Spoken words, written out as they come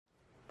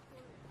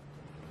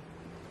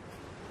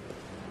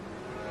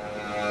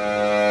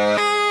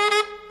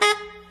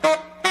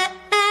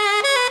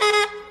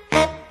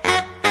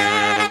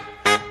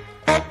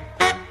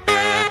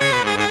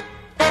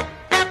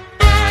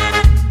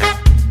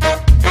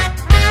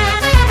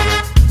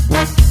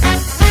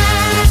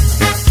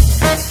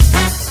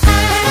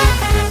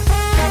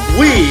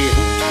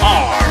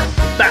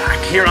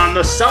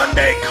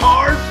Sunday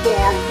card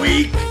for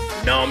week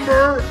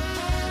number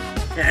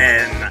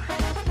 10.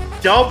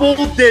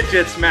 Double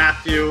digits,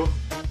 Matthew.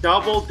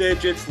 Double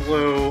digits,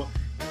 Lou.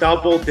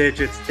 Double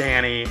digits,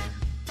 Danny.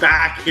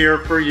 Back here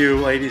for you,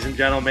 ladies and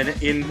gentlemen,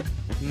 in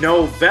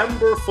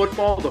November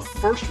football. The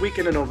first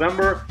weekend of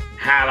November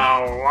had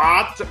a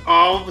lot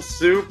of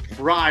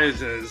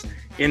surprises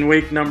in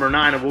week number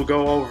 9, and we'll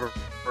go over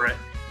it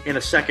in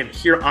a second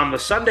here on the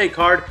Sunday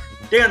card.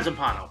 Dan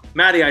Zampano,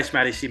 Matty Ice,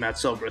 Matty C, Matt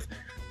Silbreth,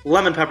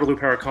 Lemon Pepper Lou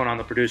Perricone on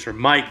the producer.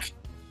 Mike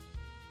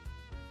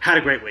had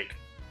a great week.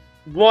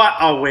 What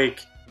a week.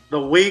 The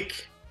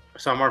week,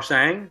 some are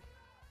saying,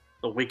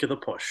 the week of the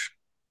push.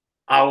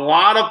 A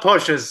lot of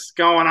pushes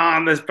going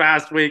on this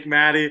past week,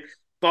 Matty,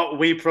 but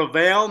we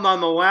prevail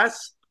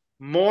nonetheless.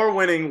 More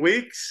winning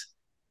weeks.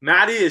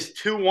 Matty is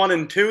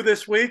 2-1-2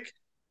 this week.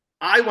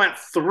 I went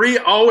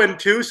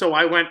 3-0-2, so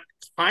I went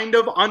kind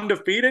of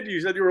undefeated.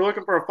 You said you were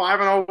looking for a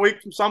 5-0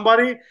 week from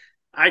somebody.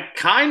 I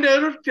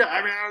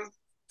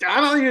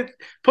don't even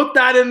put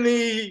that in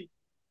the,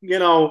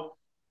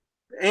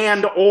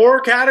 and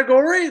or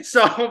category.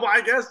 So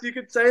I guess you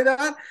could say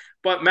that.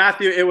 But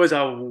Matthew, it was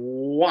a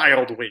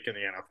wild week in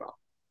the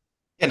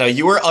NFL.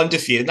 You were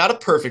undefeated. Not a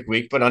perfect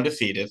week, but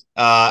undefeated.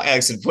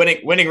 I said,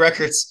 winning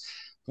records,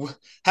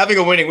 having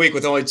a winning week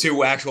with only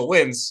 2 actual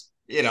wins,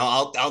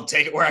 I'll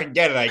take it where I can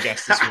get it, I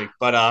guess, this week.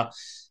 But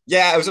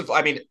it was,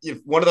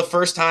 one of the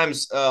first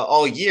times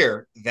all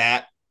year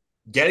that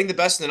getting the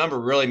best in the number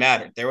really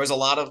mattered. There was a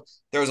lot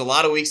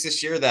of weeks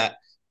this year that,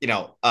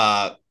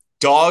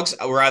 dogs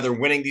were either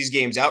winning these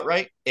games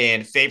outright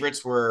and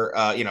favorites were,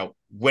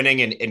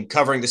 winning and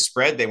covering the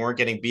spread. They weren't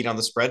getting beat on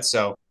the spread.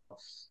 So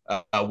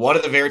one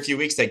of the very few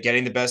weeks that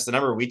getting the best of the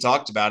number, we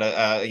talked about it,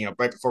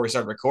 right before we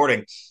started recording.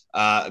 Me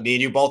and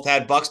you both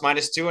had Bucks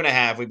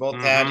 -2.5. We both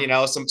had,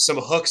 some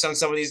hooks on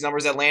some of these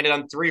numbers that landed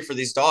on 3 for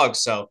these dogs.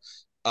 So,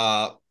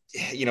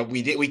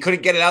 we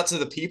couldn't get it out to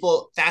the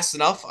people fast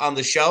enough on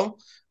the show.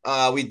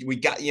 We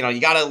got,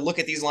 you got to look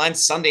at these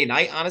lines Sunday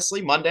night,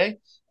 honestly, Monday,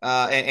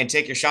 and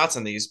take your shots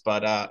on these.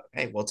 But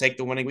hey, we'll take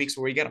the winning weeks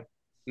where we get them.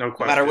 No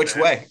question. No matter which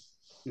way.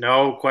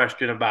 No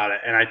question about it.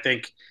 And I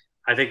think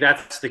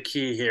that's the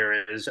key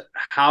here is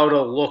how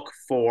to look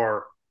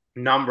for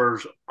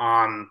numbers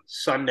on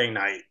Sunday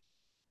night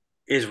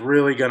is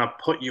really going to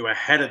put you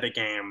ahead of the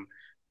game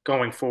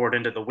going forward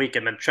into the week,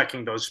 and then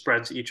checking those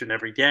spreads each and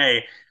every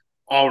day.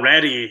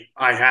 Already,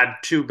 I had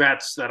 2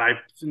 bets that I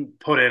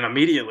put in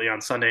immediately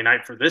on Sunday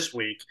night for this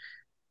week,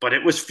 but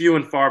it was few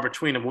and far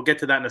between, and we'll get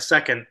to that in a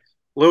second.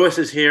 Lewis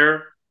is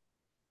here.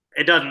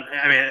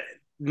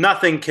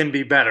 Nothing can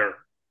be better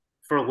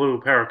for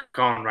Lou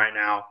Perricone right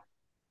now.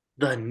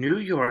 The New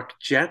York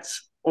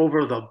Jets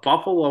over the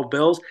Buffalo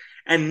Bills.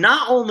 And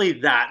not only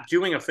that,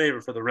 doing a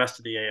favor for the rest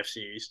of the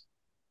AFC East.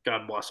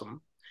 God bless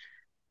them.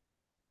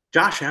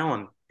 Josh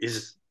Allen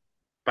is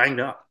banged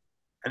up.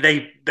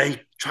 They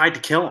tried to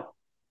kill him.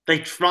 They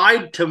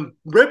tried to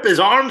rip his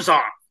arms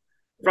off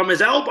from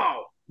his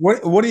elbow.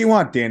 What do you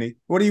want, Danny?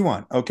 What do you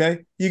want?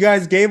 Okay. You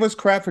guys gave us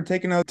crap for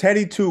taking out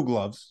Teddy Two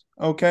Gloves.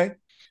 Okay.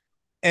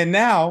 And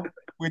now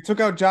we took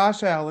out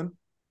Josh Allen.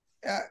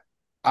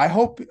 I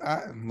hope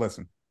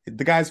listen,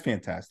 the guy's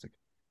fantastic.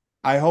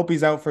 I hope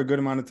he's out for a good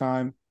amount of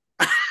time.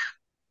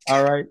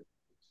 All right.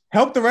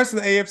 Help the rest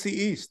of the AFC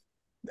East.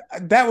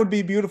 That would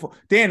be beautiful.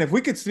 Dan, if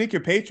we could sneak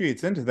your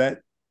Patriots into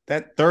that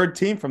third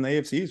team from the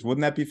AFC East,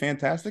 wouldn't that be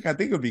fantastic? I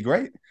think it would be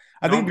great.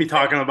 Don't be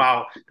talking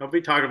about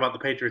the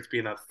Patriots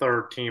being a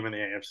third team in the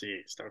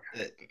AFC East.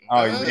 Okay.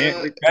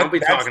 Don't be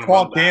talking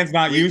about that. Dan's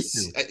not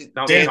used to.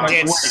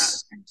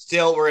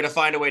 Still, we're going to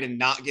find a way to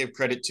not give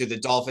credit to the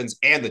Dolphins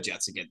and the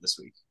Jets again this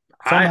week.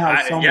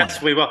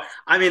 Yes, we will.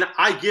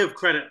 I give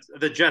credit.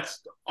 The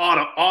Jets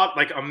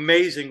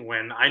amazing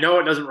win. I know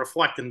it doesn't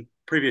reflect in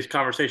previous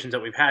conversations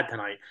that we've had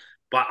tonight,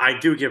 but I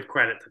do give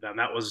credit to them.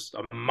 That was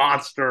a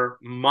monster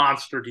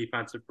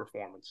defensive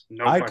performance.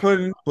 I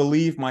couldn't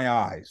believe my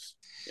eyes.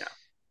 Yeah.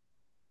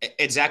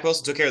 And Zach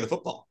Wilson took care of the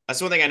football.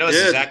 That's one thing I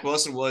noticed. Zach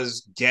Wilson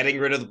was getting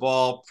rid of the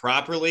ball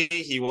properly.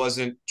 He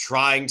wasn't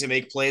trying to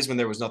make plays when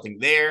there was nothing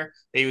there.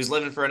 He was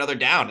living for another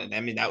down.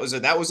 And that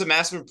was a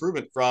massive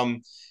improvement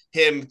from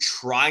him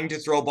trying to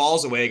throw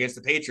balls away against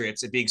the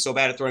Patriots and being so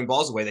bad at throwing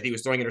balls away that he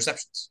was throwing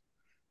interceptions.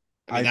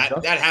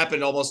 That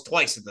happened almost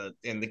twice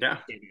in the game.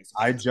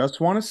 I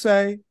just want to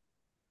say,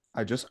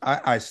 the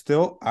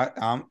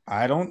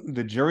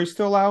jury's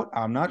still out.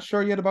 I'm not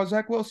sure yet about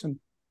Zach Wilson,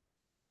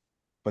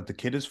 but the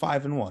kid is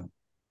 5-1.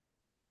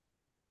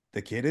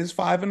 The kid is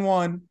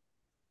 5-1.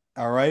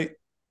 All right.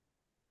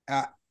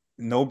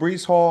 No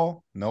Breece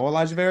Hall, no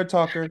Elijah Vera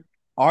Tucker.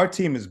 Our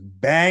team is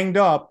banged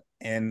up,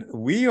 and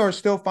we are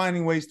still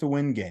finding ways to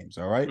win games.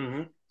 All right.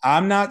 Mm-hmm.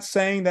 I'm not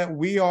saying that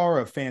we are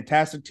a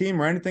fantastic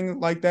team or anything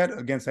like that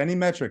against any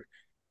metric,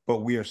 but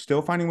we are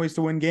still finding ways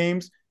to win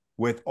games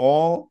with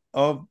all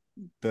of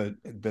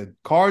the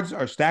cards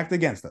are stacked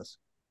against us.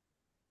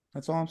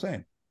 That's all I'm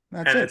saying.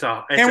 That's it.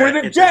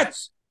 We're the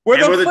Jets. We're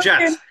the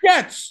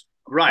Jets.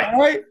 Right. All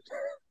right.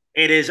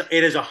 It is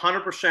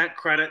 100%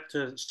 credit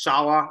to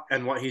Salah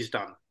and what he's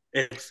done.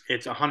 It's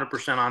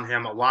 100% on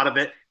him. A lot of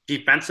it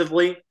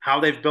defensively, how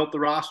they've built the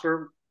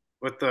roster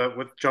with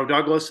Joe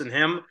Douglas and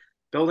him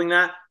building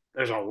that.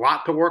 There's a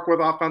lot to work with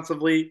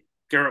offensively.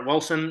 Garrett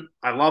Wilson,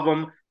 I love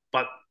him,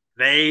 but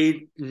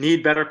they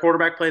need better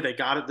quarterback play. They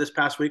got it this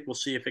past week. We'll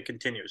see if it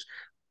continues.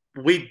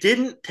 We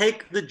didn't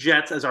take the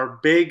Jets as our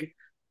big,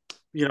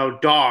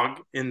 dog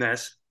in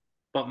this,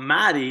 but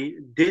Maddie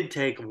did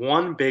take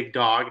one big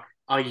dog,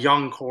 a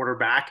young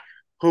quarterback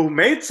who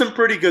made some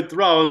pretty good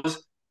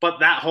throws, but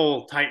that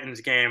whole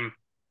Titans game,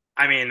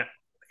 I mean,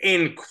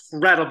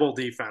 incredible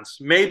defense.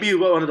 Maybe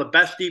one of the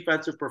best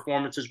defensive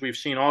performances we've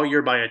seen all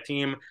year by a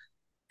team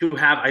to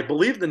have, I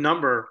believe the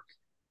number,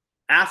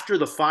 after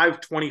the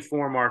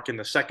 5:24 mark in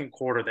the second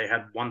quarter, they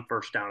had one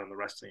first down in the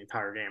rest of the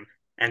entire game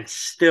and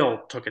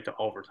still took it to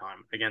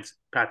overtime against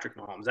Patrick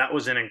Mahomes. That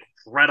was an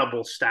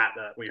incredible stat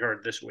that we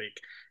heard this week.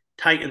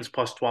 Titans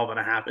plus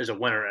 12.5 is a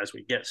winner as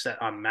we get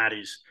set on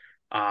Maddie's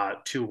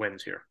 2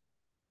 wins here.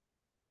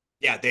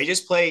 Yeah, they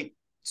just play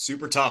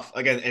super tough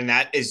again, and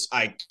that is,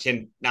 I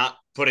cannot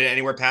put it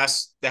anywhere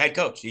past the head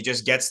coach. He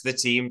just gets the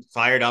team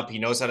fired up. He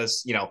knows how to,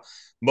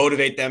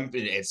 motivate them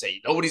and say,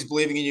 nobody's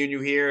believing in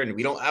you here, and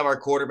we don't have our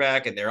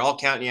quarterback, and they're all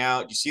counting you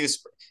out. You see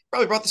this,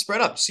 probably brought the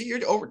spread up. See, you're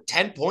over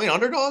 10-point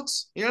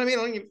underdogs. You know what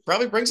I mean? He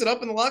probably brings it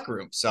up in the locker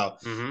room. So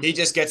he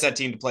just gets that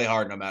team to play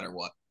hard no matter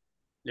what.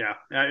 Yeah,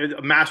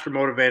 a master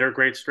motivator,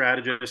 great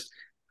strategist.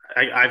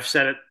 I've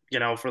said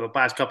it, for the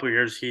past couple of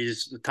years,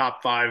 he's the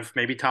top 5,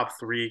 maybe top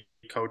 3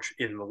 coach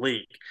in the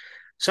league.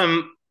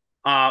 Some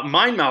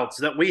mind melts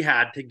that we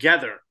had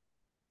together.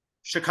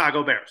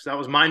 Chicago Bears. That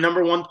was my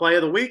number 1 play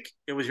of the week.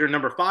 It was your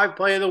number 5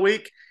 play of the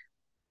week.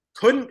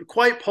 Couldn't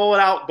quite pull it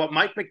out, but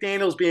Mike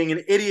McDaniels being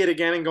an idiot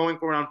again and going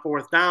for it on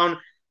 4th down.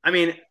 I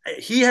mean,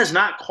 he has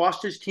not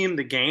cost his team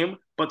the game,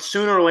 but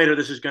sooner or later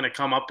this is going to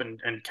come up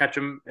and catch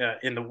him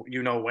in the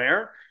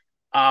where.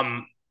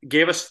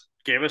 Gave us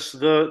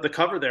the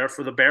cover there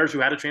for the Bears, who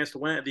had a chance to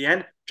win at the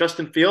end.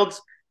 Justin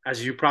Fields,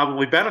 as you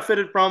probably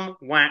benefited from,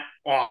 went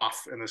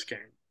off in this game.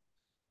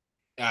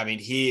 I mean,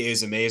 he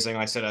is amazing.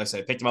 Like I said, I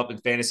picked him up in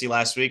fantasy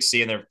last week,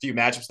 seeing their few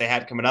matchups they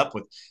had coming up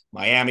with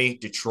Miami,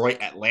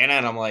 Detroit, Atlanta.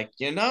 And I'm like,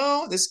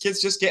 this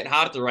kid's just getting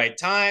hot at the right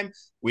time.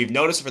 We've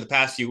noticed for the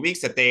past few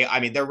weeks that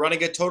they're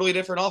running a totally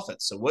different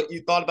offense. So what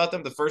you thought about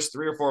them the first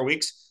 3 or 4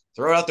 weeks,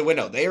 throw it out the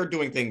window. They are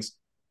doing things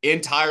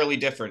entirely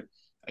different.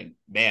 And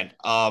man,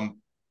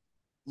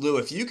 Lou,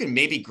 if you can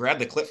maybe grab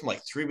the clip from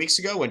like 3 weeks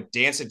ago when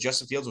Dan said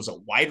Justin Fields was a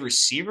wide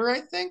receiver,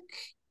 I think.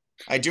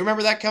 I do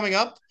remember that coming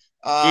up.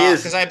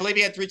 Because I believe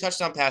he had 3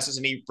 touchdown passes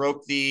and he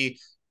broke the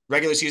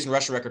regular season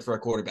rushing record for a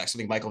quarterback,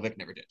 something Michael Vick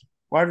never did.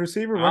 Wide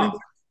receiver, running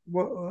back?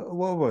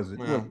 What was it?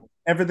 Yeah.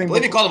 Everything. I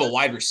believe he called him a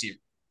wide receiver.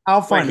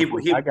 I'll find it.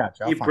 I got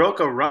you. He broke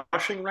a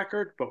rushing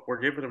record, but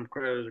we're giving him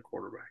credit as a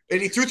quarterback.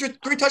 And he threw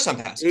 3 touchdown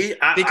passes.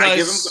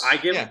 I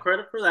give him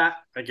credit for that.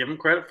 I give him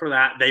credit for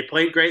that. They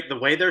played great. The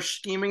way they're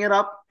scheming it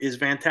up is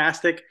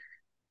fantastic.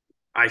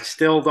 I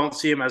still don't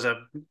see him as a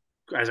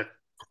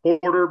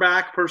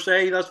quarterback per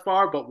se thus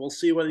far, but we'll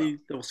see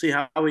we'll see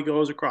how he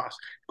goes across.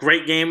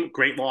 Great game,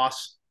 great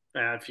loss.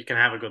 If you can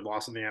have a good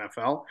loss in the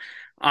NFL.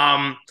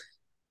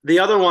 The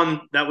other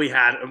one that we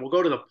had, and we'll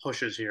go to the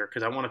pushes here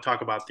because I want to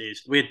talk about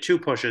these. We had 2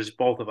 pushes,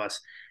 both of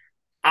us.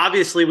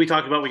 Obviously, we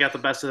talked about we got the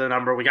best of the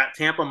number. We got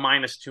Tampa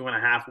minus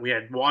 2.5. We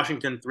had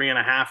Washington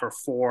 3.5 or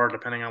 4,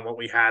 depending on what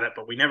we had it,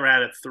 but we never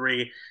had it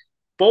 3.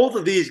 Both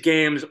of these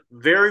games,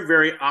 very,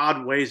 very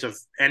odd ways of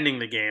ending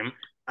the game.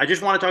 I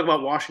just want to talk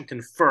about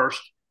Washington first.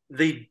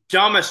 The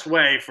dumbest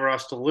way for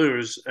us to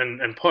lose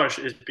and push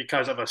is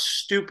because of a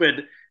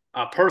stupid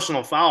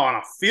personal foul on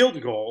a field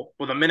goal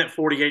with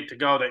 1:48 to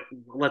go that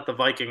let the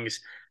Vikings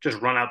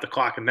just run out the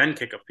clock and then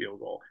kick a field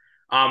goal.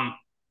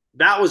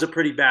 That was a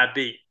pretty bad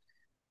beat.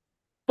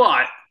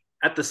 But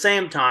at the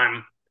same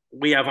time,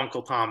 we have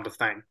Uncle Tom to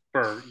thank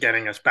for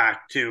getting us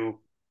back to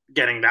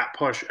getting that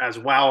push as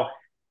well.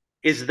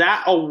 Is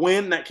that a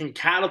win that can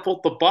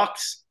catapult the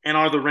Bucks, and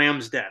are the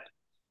Rams dead?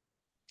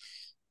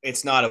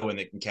 It's not a win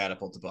that can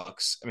catapult the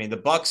Bucks. I mean, the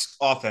Bucks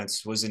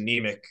offense was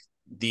anemic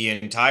the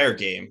entire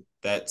game.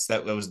 That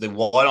was the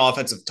one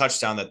offensive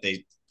touchdown that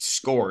they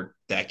scored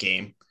that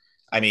game.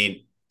 I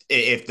mean,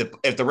 if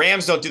the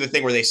Rams don't do the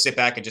thing where they sit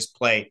back and just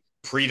play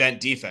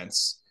prevent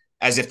defense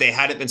as if they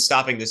hadn't been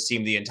stopping this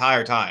team the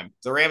entire time,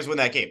 the Rams win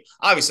that game.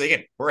 Obviously,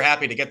 again, we're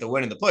happy to get the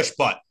win and the push,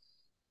 but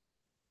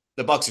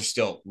the Bucks are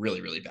still really,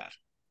 really bad.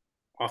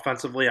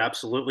 Offensively,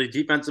 absolutely.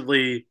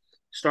 Defensively,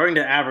 starting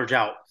to average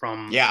out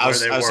from I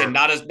was saying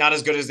not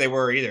as good as they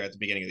were either at the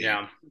beginning of the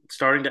year.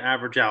 Starting to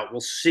average out.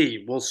 We'll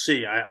see.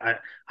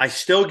 I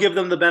still give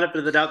them the benefit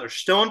of the doubt. They're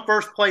still in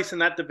first place in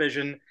that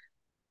division.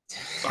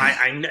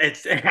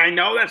 I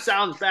know that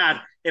sounds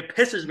bad. It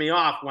pisses me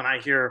off when I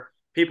hear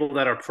people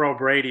that are pro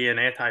Brady and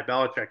anti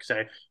Belichick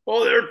say,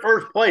 "Well, they're in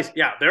first place."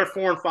 Yeah, they're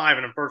 4-5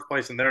 and in first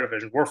place in their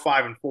division. We're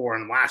 5-4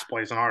 in last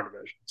place in our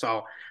division.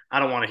 So I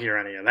don't want to hear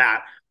any of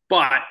that.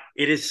 But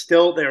they're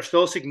still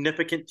a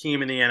significant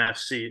team in the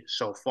NFC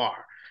so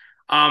far.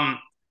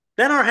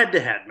 Then our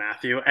head-to-head,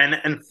 Matthew,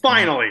 and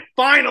finally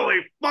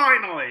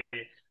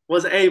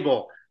was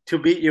able to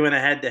beat you in a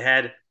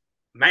head-to-head.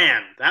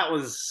 Man, that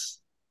was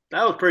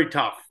That was pretty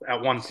tough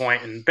at one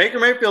point, and Baker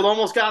Mayfield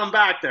almost got him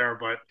back there,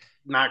 but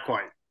not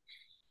quite.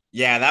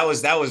 Yeah, that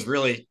was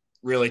really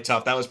really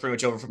tough. That was pretty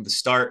much over from the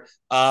start.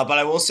 But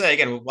I will say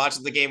again,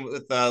 watching the game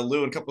with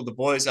Lou and a couple of the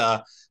boys,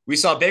 we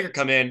saw Baker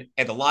come in,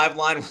 and the live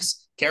line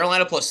was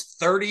Carolina plus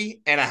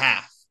 30 and a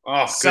half.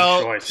 Oh, good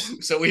So,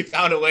 choice. so we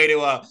found a way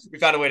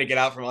to get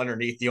out from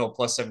underneath the old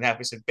plus 7.5.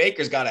 We said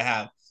Baker's got to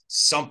have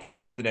something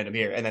in him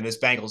here, and then this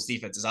Bengals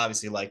defense is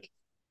obviously like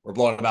we're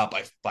blowing them out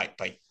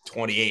by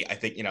 28. I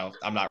think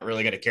I'm not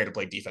really going to care to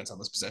play defense on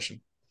this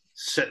possession.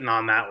 Sitting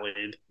on that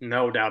lead,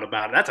 no doubt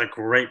about it. That's a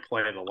great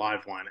play of the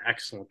live line.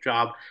 Excellent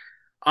job.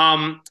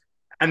 Um,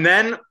 and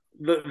then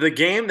the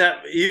game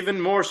that even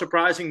more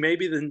surprising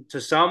maybe than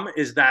to some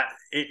is that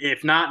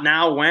if not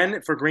now,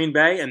 when for Green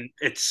Bay, and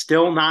it's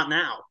still not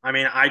now. I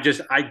mean, I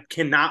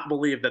cannot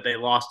believe that they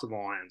lost to the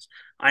Lions.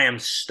 I am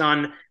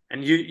stunned.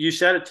 And you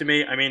said it to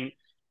me. I mean,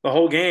 the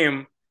whole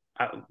game,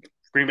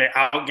 Green Bay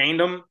outgained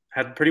them,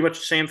 had pretty much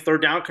the same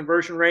third down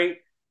conversion rate,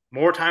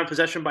 more time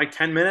possession by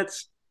 10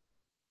 minutes.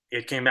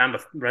 It came down to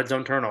red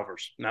zone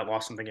turnovers, and that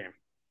lost them the game.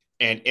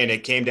 And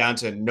it came down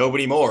to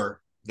nobody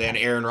more than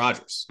Aaron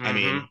Rodgers. I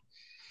mean,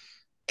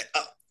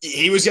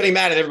 he was getting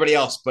mad at everybody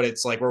else, but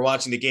it's like we're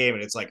watching the game,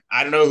 and it's like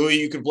I don't know who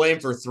you could blame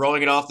for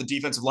throwing it off the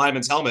defensive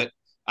lineman's helmet.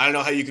 I don't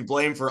know how you could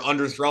blame for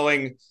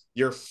underthrowing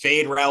your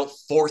fade route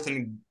 4th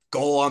and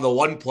goal on the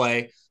one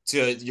play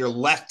to your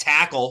left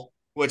tackle,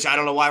 which I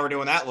don't know why we're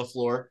doing that,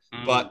 LaFleur,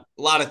 but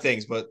a lot of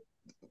things. But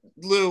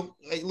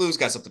Lou's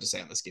got something to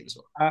say on this game as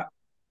well.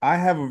 I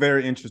have a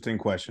very interesting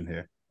question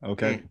here.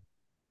 Okay.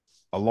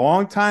 A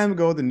long time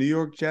ago, the New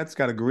York Jets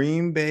got a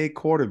Green Bay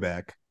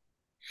quarterback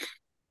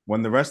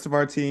when the rest of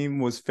our team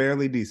was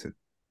fairly decent.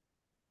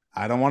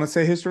 I don't want to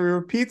say history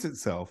repeats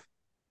itself,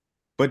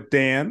 but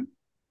Dan,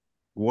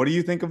 what do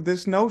you think of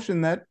this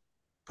notion that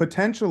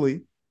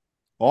potentially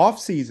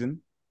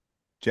off-season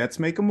Jets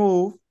make a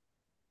move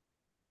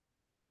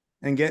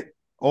and get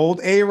old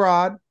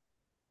A-Rod,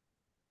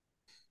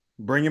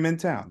 bring him in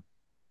town?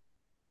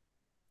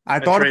 I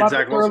thought about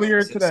it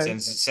earlier today.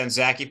 Send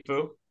Zachy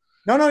Poo.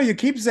 No, you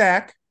keep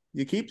Zach.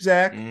 You keep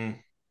Zach.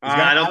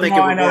 I don't think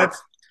it would work.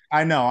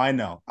 I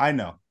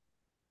know.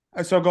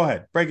 So go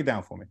ahead. Break it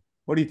down for me.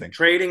 What do you think?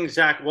 Trading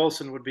Zach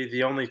Wilson would be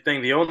the only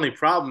thing. The only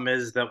problem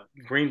is that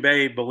Green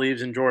Bay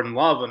believes in Jordan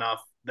Love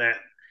enough that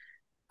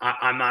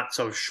I'm not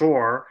so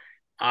sure.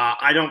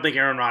 I don't think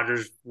Aaron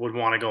Rodgers would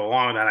want to go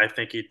along with that. I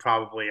think he'd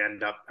probably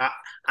end up.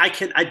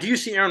 Do you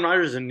see Aaron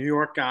Rodgers as a New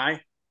York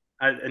guy?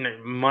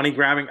 And money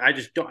grabbing, I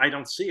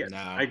don't see it. No.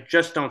 I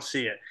just don't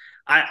see it.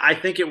 I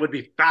think it would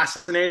be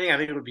fascinating. I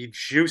think it would be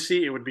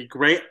juicy. It would be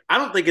great. I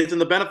don't think it's in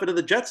the benefit of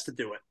the Jets to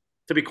do it,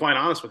 to be quite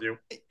honest with you.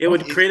 It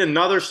would create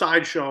another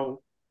sideshow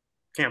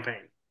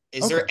campaign.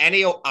 Is there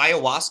any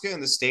ayahuasca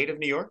in the state of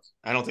New York?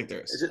 I don't think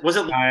there is. Was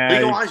it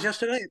legalized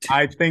yesterday?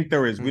 I think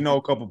there is. We know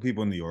a couple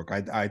people in New York.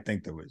 I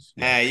think there is.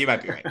 Yeah. You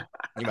might be right.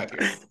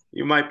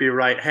 You might be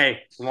right. Hey,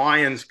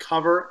 Lions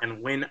cover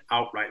and win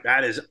outright.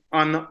 That is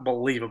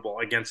unbelievable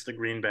against the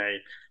Green Bay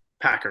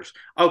Packers.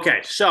 Okay,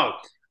 so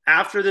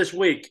after this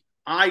week,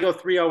 I go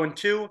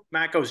 3-0-2.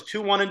 Matt goes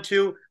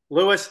 2-1-2.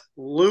 Lewis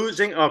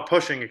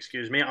pushing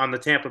on the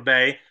Tampa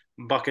Bay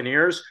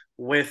Buccaneers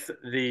with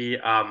the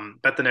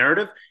bet the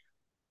narrative.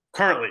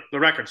 Currently, the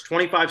record's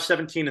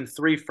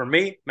 25-17-3 for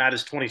me. Matt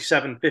is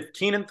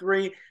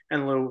 27-15-3,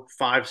 and Lou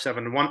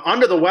 5-7-1.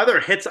 Under the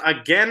weather hits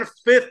again,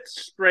 5th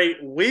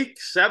straight week,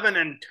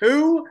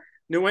 7-2.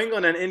 New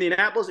England and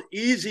Indianapolis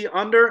easy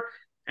under,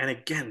 and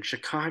again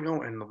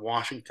Chicago and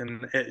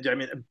Washington. I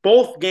mean,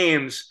 both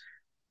games.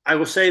 I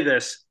will say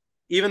this: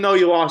 even though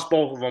you lost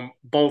both of them,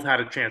 both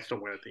had a chance to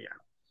win at the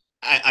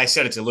end. I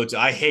said it to Lou.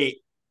 I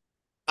hate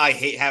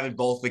having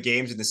both the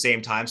games in the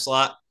same time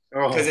slot.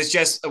 Because it's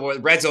just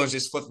red zone is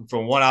just flipping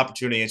from one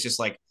opportunity. It's just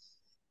like,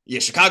 yeah,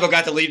 Chicago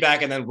got the lead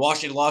back, and then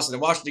Washington lost, and then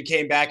Washington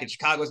came back, and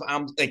Chicago's.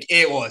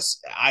 It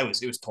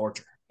was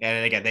torture.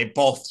 And again, they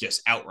both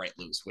just outright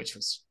lose, which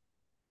was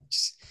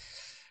just,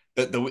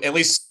 the at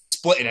least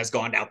splitting has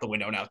gone out the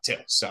window now too.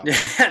 So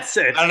that's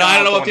it. I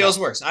don't know what feels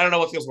worse. I don't know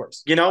what feels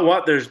worse. You know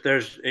what?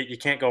 There's you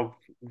can't go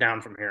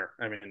down from here.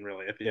 I mean,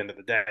 really, at the end of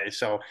the day.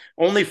 So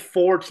only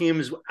 4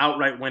 teams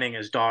outright winning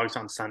as dogs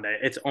on Sunday.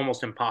 It's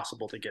almost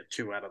impossible to get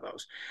 2 out of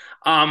those.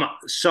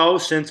 So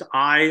since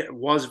I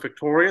was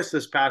victorious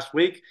this past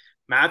week,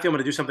 Matthew, I'm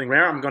going to do something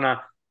rare. I'm going to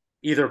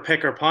either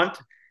pick or punt.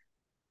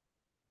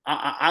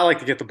 I like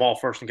to get the ball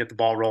first and get the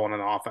ball rolling in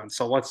the offense.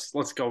 So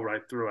let's go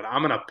right through it.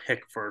 I'm going to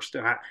pick first.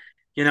 And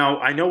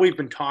I know we've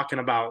been talking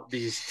about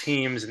these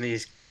teams and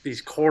these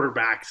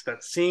quarterbacks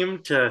that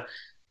seem to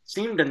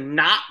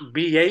not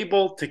be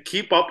able to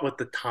keep up with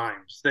the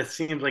times. That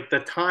seems like the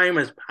time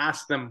has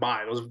passed them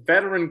by. Those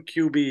veteran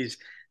QBs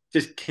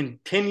just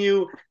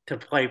continue to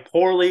play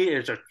poorly.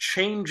 There's a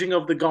changing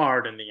of the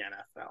guard in the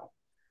NFL.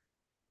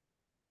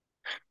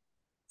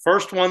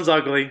 First one's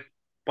ugly,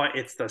 but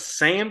it's the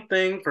same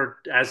thing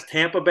as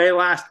Tampa Bay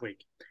last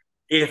week.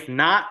 If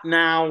not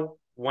now,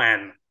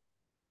 when?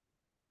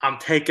 I'm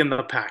taking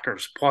the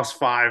Packers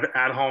 +5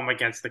 at home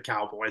against the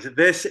Cowboys.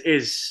 This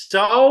is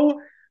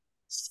so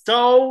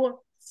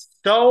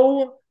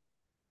so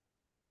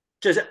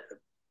just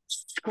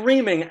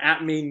screaming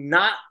at me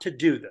not to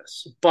do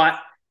this. But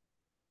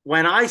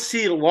when I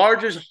see the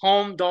largest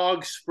home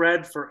dog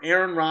spread for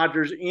Aaron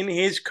Rodgers in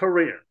his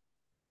career,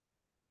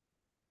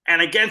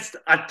 and against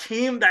a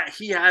team that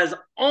he has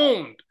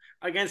owned,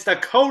 against a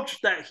coach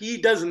that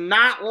he does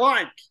not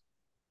like,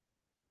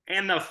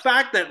 and the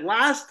fact that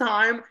last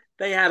time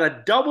they had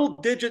a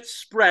double-digit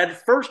spread,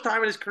 first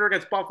time in his career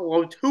against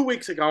Buffalo 2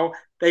 weeks ago,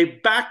 they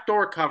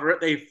backdoor cover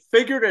it. They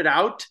figured it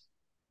out.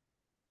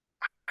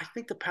 I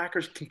think the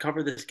Packers can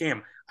cover this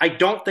game. I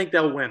don't think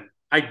they'll win.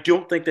 I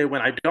don't think they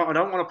win. I don't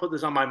want to put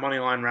this on my money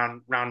line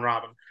round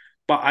robin,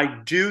 but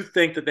I do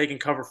think that they can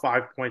cover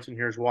 5 points, and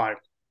here's why.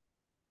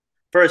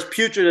 For as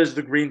putrid as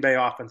the Green Bay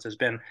offense has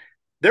been,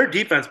 their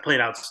defense played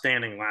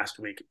outstanding last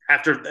week.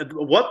 After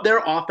what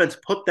their offense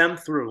put them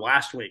through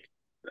last week,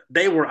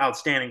 they were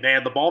outstanding. They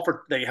had the ball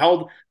they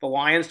held the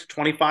Lions to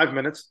 25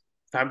 minutes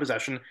time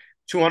possession,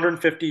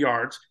 250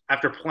 yards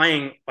after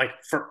playing like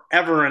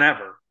forever and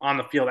ever on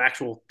the field,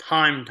 actual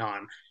time.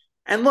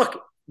 And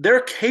look,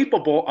 they're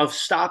capable of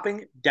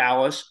stopping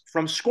Dallas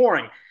from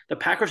scoring. The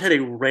Packers had a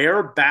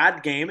rare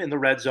bad game in the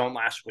red zone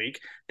last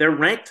week. They're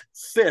ranked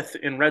 5th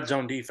in red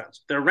zone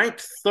defense. They're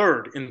ranked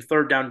 3rd in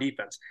third down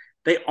defense.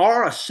 They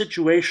are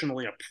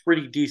situationally a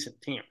pretty decent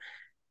team.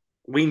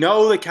 We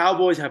know the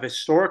Cowboys have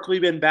historically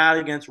been bad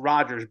against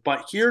Rodgers,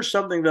 but here's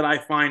something that I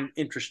find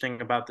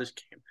interesting about this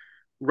game.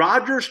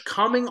 Rodgers,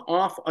 coming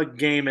off a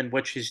game in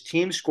which his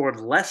team scored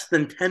less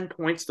than 10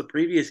 points the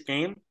previous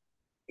game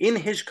in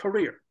his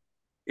career,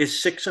 is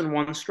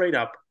 6-1 straight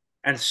up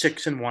and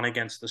 6-1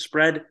 against the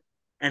spread,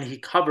 and he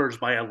covers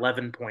by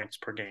 11 points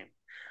per game.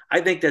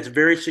 I think that's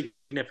very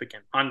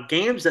significant. On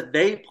games that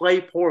they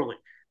play poorly,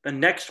 the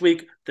next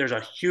week there's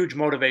a huge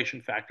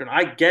motivation factor. And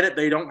I get it,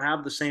 they don't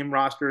have the same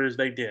roster as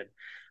they did.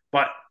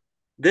 But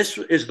this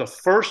is the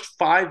first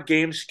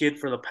 5-game skid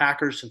for the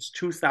Packers since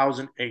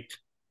 2008.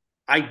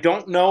 I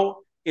don't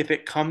know if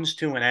it comes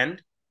to an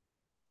end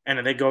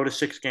and they go to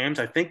 6 games.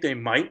 I think they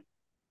might.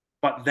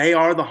 But they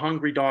are the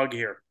hungry dog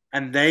here,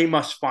 and they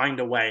must find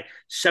a way.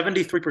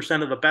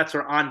 73% of the bets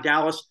are on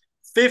Dallas.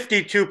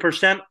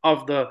 52%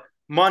 of the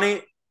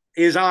money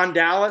is on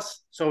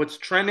Dallas, so it's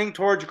trending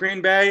towards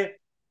Green Bay.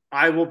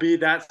 I will be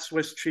that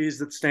Swiss cheese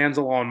that stands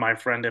alone, my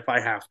friend, if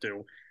I have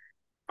to.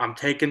 I'm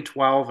taking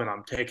 12, and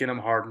I'm taking them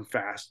hard and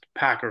fast.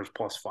 Packers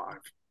 +5.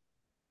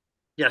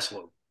 Yes,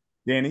 Lou.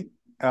 Danny,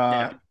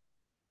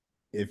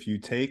 if you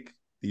take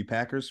the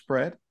Packers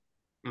spread,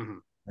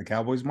 the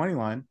Cowboys money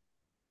line,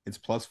 it's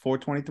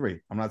 +423.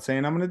 I'm not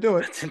saying I'm going to do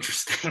it. That's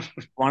interesting.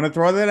 Want to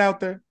throw that out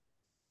there?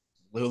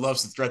 Lou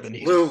loves to thread the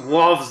needle. Lou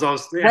loves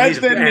those. Thread He's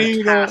the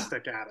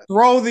fantastic needle. at it.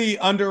 Throw the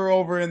under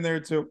over in there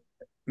too.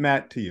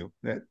 Matt, to you.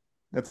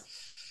 That's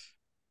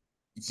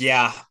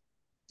yeah.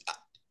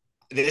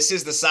 This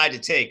is the side to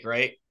take,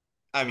 right?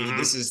 I mean,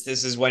 this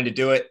is when to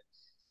do it.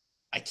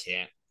 I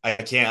can't.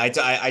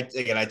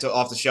 I took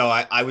off the show.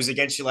 I was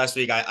against you last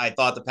week. I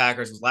thought the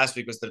Packers last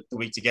week was the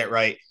week to get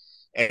right.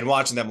 And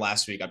watching them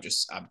last week, I'm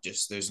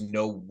just there's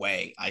no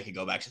way I could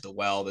go back to the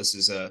well. This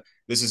is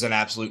an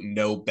absolute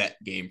no bet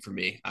game for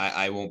me.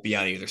 I won't be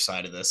on either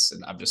side of this,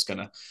 and I'm just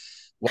gonna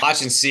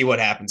watch and see what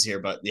happens here.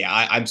 But yeah,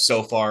 I'm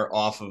so far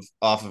off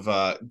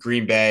of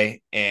Green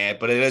Bay,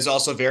 but it is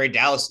also very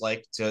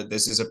Dallas-like.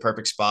 This is a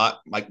perfect spot.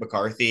 Mike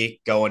McCarthy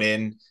going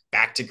in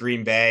back to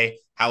Green Bay,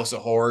 house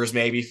of horrors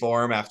maybe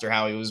for him after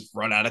how he was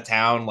run out of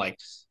town. Like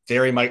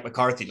very Mike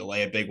McCarthy to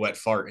lay a big wet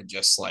fart and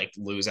just like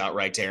lose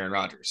outright to Aaron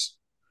Rodgers.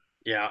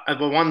 Yeah,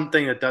 but one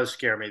thing that does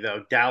scare me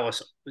though,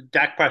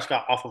 Dak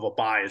Prescott off of a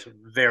bye is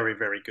very,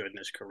 very good in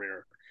his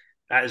career.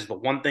 That is the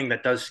one thing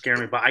that does scare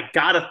me. But I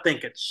gotta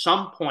think at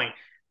some point,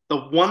 the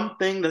one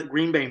thing that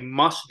Green Bay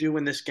must do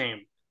in this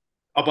game,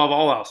 above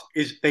all else,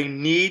 is they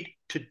need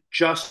to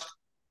just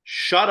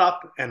shut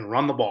up and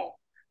run the ball.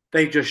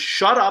 They just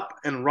shut up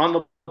and run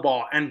the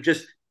ball and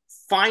just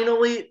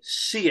finally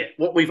see it.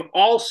 What we've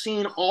all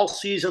seen all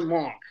season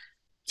long.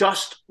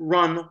 Just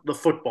run the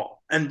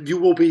football, and you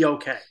will be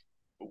okay.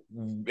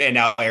 And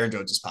now Aaron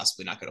Jones is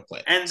possibly not going to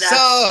play. And that's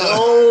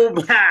so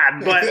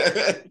bad.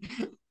 But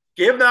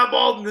give that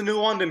ball to the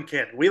New London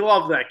kid. We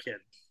love that kid.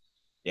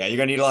 Yeah, you're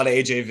going to need a lot of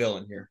A.J.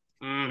 Villen here.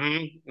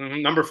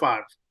 Number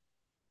 5.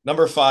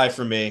 Number 5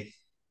 for me.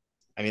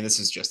 I mean, this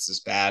is just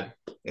as bad.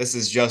 This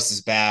is just as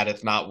bad,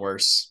 if not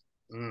worse.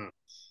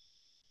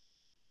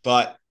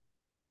 But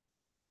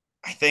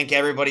I think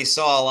everybody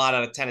saw a lot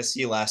out of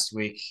Tennessee last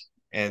week.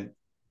 And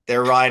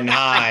they're riding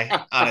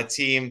high on a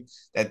team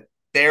that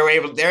they're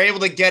able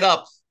to get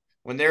up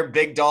when they're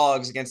big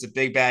dogs against a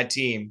big bad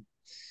team.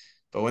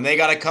 But when they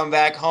got to come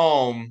back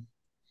home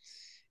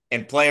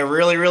and play a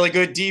really, really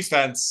good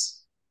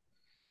defense,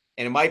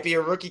 and it might be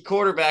a rookie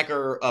quarterback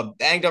or a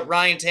banged up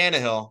Ryan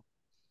Tannehill,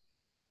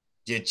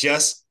 you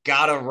just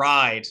gotta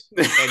ride.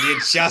 And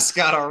you just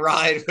gotta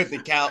ride with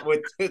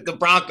the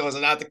Broncos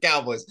and not the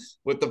Cowboys,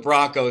 with the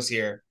Broncos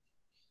here.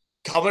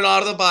 Coming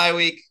out of the bye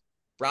week,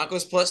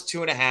 Broncos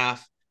 +2.5.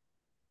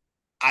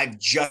 I've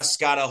just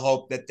got to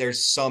hope that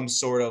there's some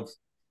sort of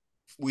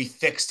we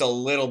fixed a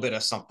little bit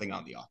of something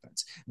on the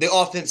offense. The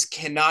offense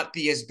cannot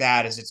be as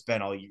bad as it's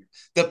been all year.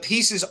 The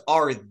pieces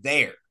are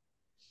there.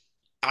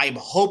 I'm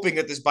hoping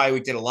that this bye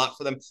week did a lot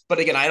for them. But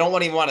again, I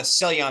don't even want to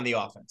sell you on the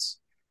offense.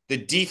 The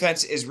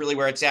defense is really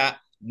where it's at.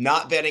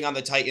 Not betting on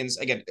the Titans.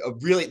 Again,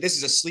 this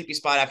is a sleepy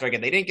spot after, again,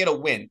 they didn't get a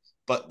win,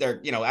 but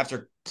they're,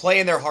 after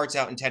playing their hearts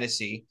out in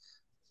Tennessee,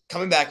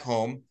 coming back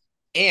home,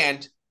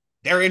 and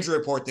their injury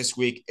report this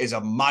week is a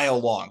mile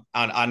long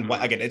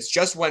again, it's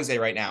just Wednesday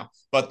right now,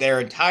 but their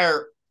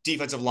entire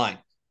defensive line,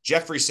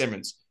 Jeffrey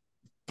Simmons,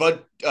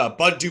 Bud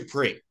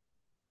Dupree,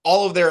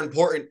 all of their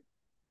important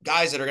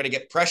guys that are going to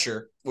get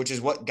pressure, which is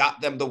what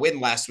got them the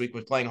win last week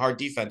with playing hard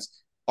defense,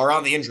 are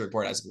on the injury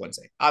report as of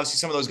Wednesday. Obviously,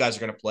 some of those guys are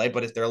going to play,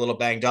 but if they're a little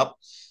banged up,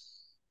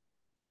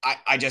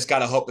 I just got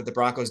to hope that the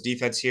Broncos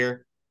defense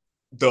here,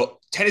 the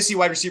Tennessee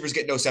wide receivers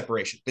get no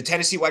separation. The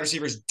Tennessee wide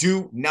receivers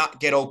do not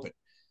get open.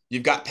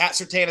 You've got Pat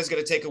Surtain is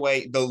going to take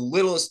away the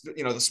littlest,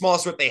 the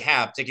smallest whip they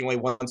have, taking away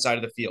one side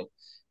of the field.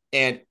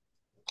 And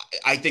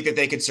I think that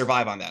they could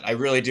survive on that. I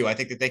really do. I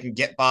think that they can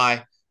get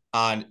by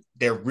on,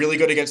 they're really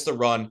good against the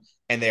run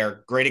and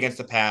they're great against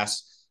the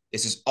pass.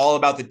 This is all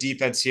about the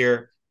defense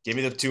here. Give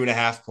me the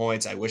 2.5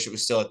 points. I wish it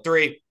was still at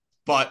 3,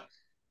 but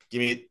give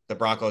me the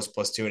Broncos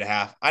plus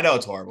 2.5. I know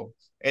it's horrible.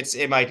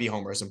 It might be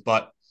homerism,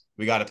 but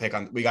we got to pick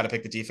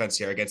the defense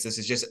here against this.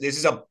 This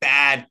is a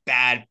bad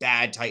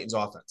Titans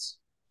offense.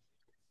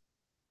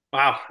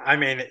 Wow. I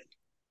mean,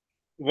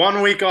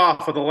 1 week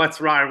off of the Let's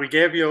Ride. We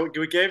gave you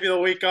the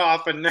week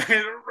off and then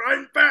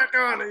right back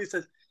on it. He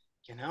says,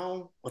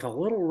 with a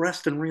little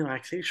rest and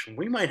relaxation,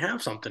 we might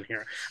have something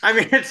here. I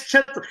mean, it's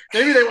just,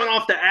 maybe they went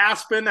off to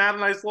Aspen, had a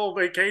nice little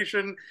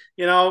vacation,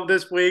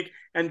 this week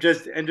and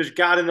just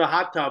got in the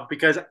hot tub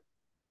because,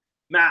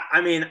 Matt,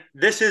 I mean,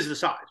 this is the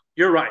side.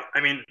 You're right.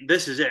 I mean,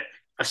 this is it,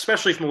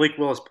 especially if Malik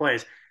Willis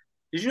plays.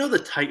 Did you know the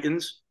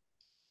Titans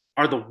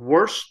are the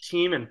worst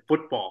team in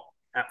football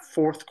at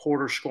fourth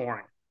quarter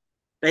scoring?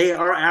 They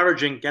are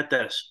averaging, get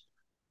this,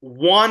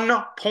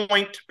 1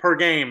 point per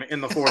game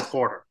in the fourth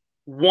quarter.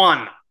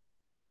 One.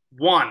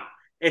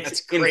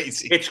 That's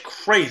crazy. It's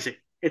crazy.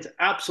 It's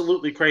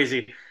absolutely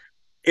crazy.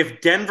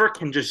 If Denver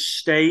can just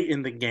stay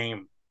in the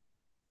game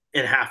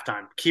at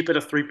halftime, keep it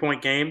a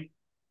 3-point game,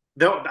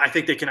 I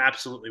think they can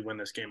absolutely win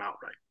this game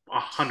outright.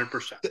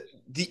 100%.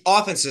 The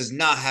offense does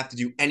not have to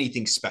do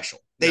anything special.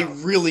 They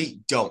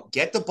really don't.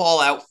 Get the ball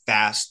out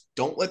fast.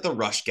 Don't let the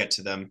rush get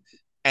to them.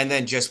 And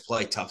then just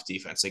play tough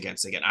defense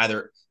against, again,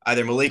 either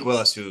Malik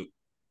Willis, who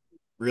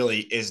really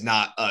is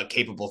not a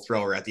capable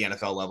thrower at the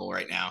NFL level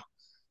right now.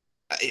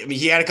 I mean,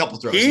 he had a couple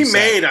throws. He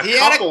made a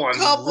couple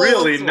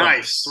really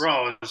nice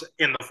throws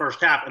in the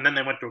first half, and then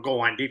they went to a goal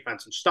line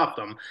defense and stuffed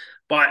them.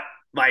 But,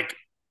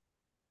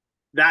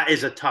 that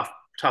is a tough.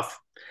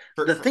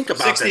 Think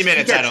about 60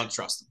 minutes, I don't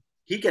trust him.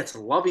 He gets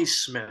Lovie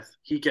Smith,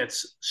 he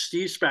gets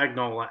Steve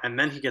Spagnuolo, and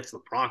then he gets the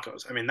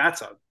Broncos. I mean,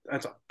 that's a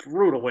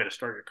brutal way to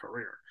start your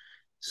career.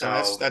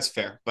 So that's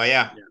fair. But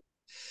yeah.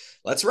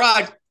 Let's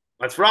ride.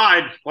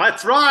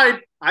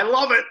 I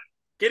love it.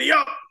 Giddy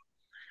up.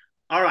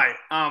 All right.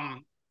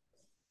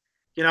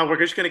 We're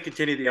just going to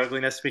continue the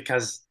ugliness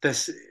because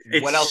it's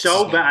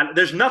so bad.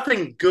 There's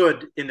nothing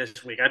good in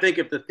this week. I think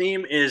if the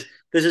theme is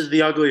this is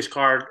the ugliest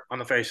card on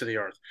the face of the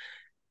earth.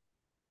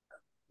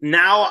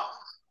 Now,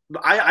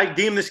 I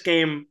deem this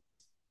game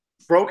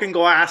broken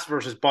glass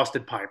versus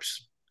busted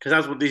pipes because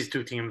that's what these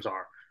two teams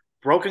are.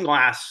 Broken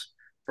glass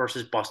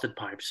versus busted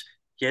pipes.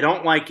 You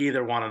don't like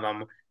either one of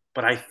them,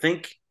 but I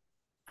think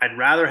I'd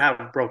rather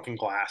have broken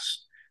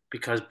glass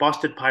because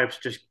busted pipes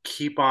just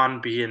keep on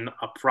being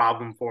a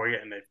problem for you,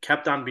 and they've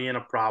kept on being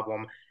a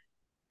problem.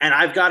 And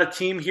I've got a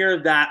team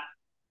here that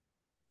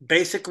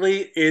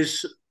basically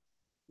is,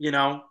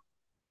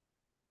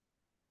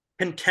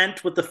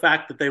 content with the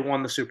fact that they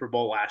won the Super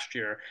Bowl last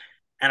year,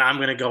 and I'm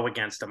going to go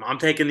against them. I'm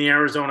taking the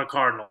Arizona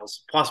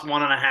Cardinals plus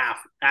 1.5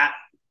 at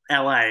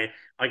LA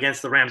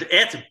against the Rams.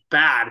 It's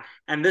bad.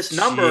 And this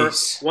number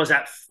was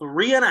at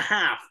 3.5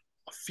 a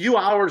few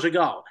hours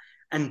ago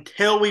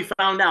until we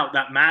found out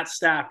that Matt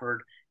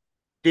Stafford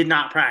did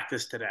not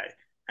practice today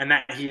and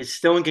that he is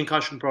still in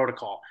concussion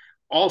protocol.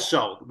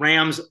 Also,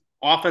 Rams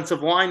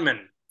offensive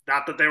linemen,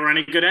 not that they were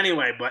any good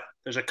anyway, but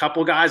there's a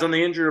couple guys on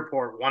the injury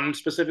report, one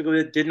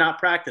specifically that did not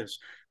practice.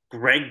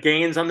 Greg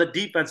Gaines on the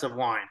defensive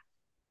line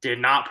did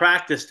not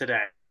practice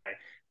today.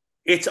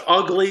 It's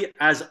ugly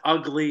as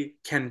ugly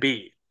can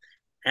be.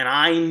 And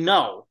I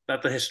know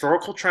that the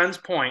historical trends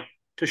point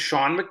to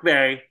Sean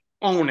McVay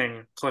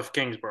owning Cliff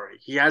Kingsbury.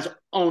 He has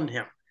owned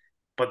him.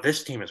 But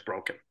this team is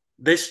broken.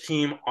 This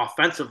team,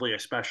 offensively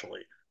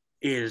especially,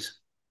 is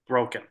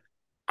broken.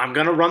 I'm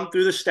going to run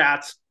through the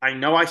stats. I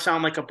know I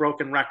sound like a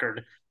broken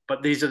record,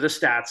 but these are the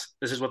stats.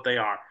 This is what they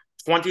are.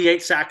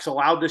 28 sacks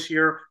allowed this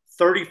year,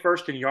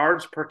 31st in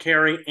yards per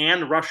carry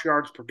and rush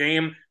yards per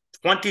game,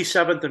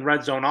 27th in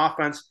red zone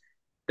offense.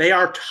 They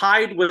are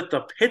tied with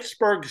the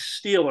Pittsburgh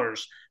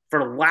Steelers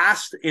for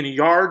last in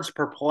yards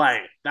per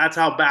play. That's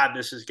how bad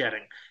this is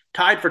getting.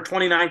 Tied for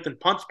 29th in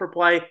punts per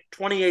play,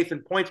 28th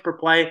in points per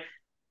play.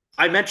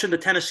 I mentioned the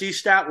Tennessee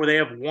stat where they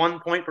have 1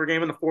 point per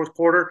game in the fourth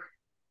quarter.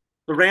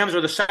 The Rams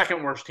are the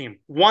second worst team,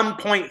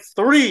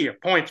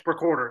 1.3 points per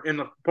quarter in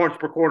the fourth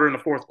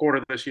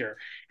quarter this year,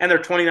 and they're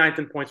 29th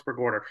in points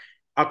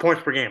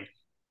per game.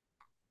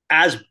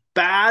 As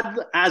bad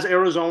as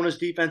Arizona's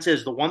defense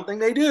is, the one thing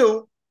they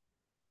do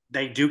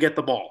get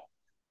the ball.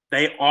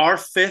 They are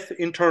fifth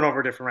in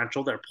turnover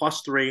differential. They're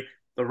 +3.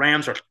 The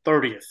Rams are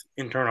 30th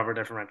in turnover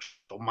differential,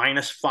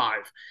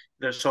 -5.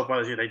 They're so far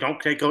this year. They don't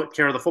take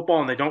care of the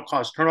football and they don't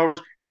cause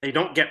turnovers. They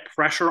don't get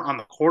pressure on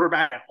the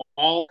quarterback at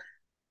all.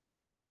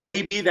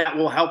 Maybe that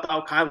will help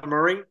out Kyler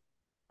Murray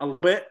a little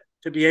bit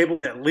to be able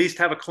to at least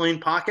have a clean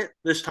pocket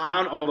this time,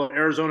 although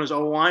Arizona's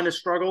O-line has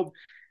struggled.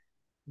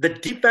 The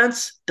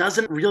defense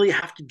doesn't really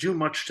have to do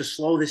much to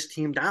slow this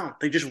team down.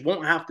 They just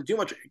won't have to do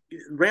much.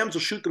 Rams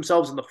will shoot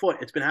themselves in the foot.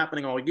 It's been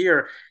happening all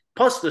year.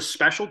 Plus the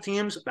special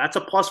teams, that's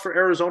a plus for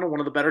Arizona,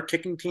 one of the better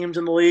kicking teams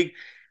in the league.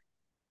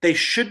 They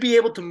should be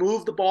able to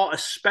move the ball,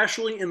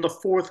 especially in the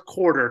fourth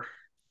quarter.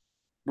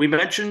 We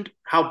mentioned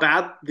how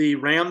bad the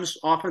Rams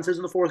offense is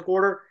in the fourth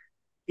quarter.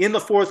 In the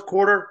fourth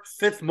quarter,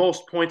 fifth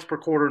most points per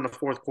quarter in the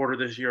fourth quarter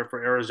this year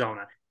for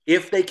Arizona.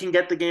 If they can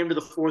get the game to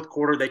the fourth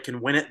quarter, they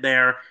can win it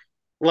there.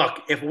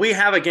 Look, if we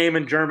have a game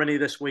in Germany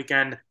this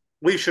weekend,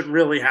 we should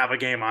really have a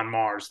game on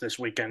Mars this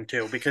weekend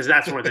too, because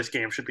that's where this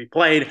game should be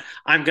played.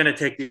 I'm going to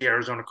take the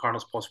Arizona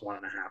Cardinals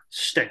 +1.5.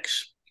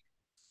 Stinks.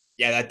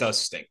 Yeah, that does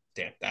stink.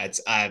 Damn,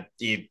 that's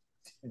any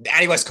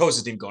West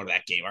Coast didn't go to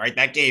that game. All right,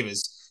 that game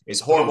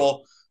is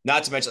horrible.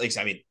 Not to mention, like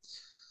I mean,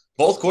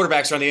 both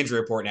quarterbacks are on the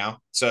injury report now.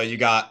 So you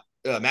got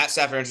Matt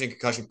Stafford entering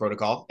concussion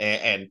protocol,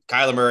 and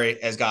Kyler Murray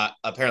has got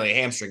apparently a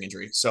hamstring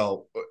injury.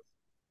 So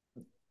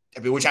I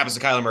mean, which happens to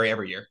Kyler Murray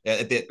every year.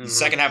 At the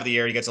second half of the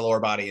year, he gets a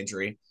lower body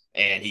injury,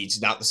 and he's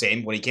not the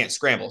same when he can't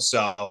scramble.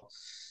 So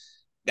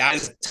that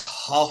is a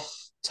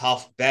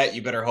tough bet.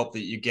 You better hope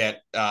that you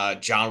get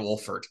John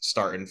Wolford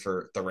starting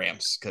for the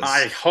Rams.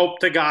 I hope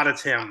to God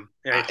it's him.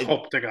 I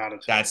hope to God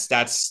it's him.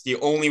 That's the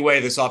only way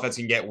this offense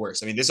can get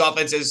worse. I mean, this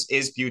offense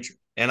is putrid.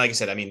 And like I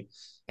said, I mean,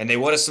 and they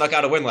would have snuck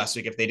out a win last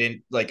week if they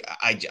didn't. Like,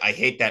 I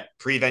hate that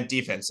prevent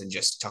defense and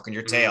just tucking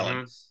your tail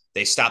and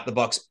they stop the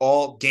Bucs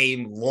all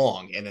game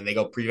long, and then they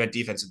go prevent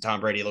defense, and Tom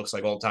Brady looks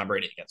like old Tom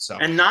Brady again. So,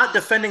 and not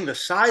defending the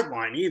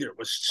sideline either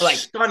was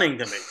stunning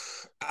to me.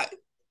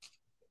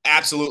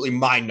 Absolutely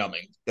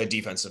mind-numbing, the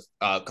defensive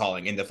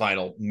calling in the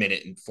final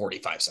minute and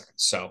 45 seconds.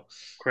 So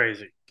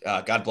crazy.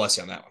 God bless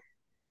you on that one.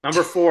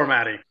 Number 4,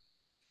 Maddie.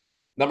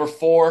 Number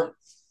 4.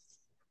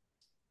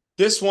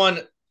 This one,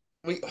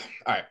 all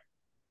right.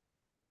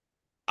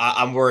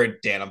 I'm worried,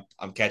 Dan.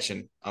 I'm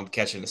catching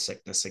the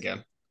sickness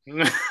again.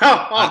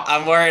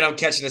 I'm worried I'm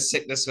catching a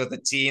sickness with a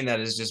team that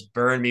has just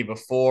burned me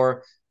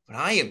before, but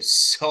I am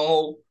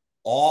so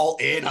all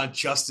in on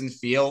Justin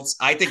Fields.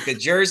 I think the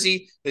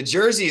jersey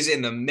is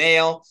in the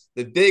mail.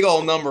 The big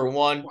old number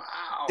 1. Wow.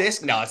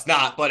 No, it's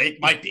not, but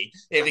it might be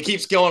if it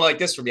keeps going like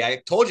this for me.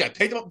 I told you I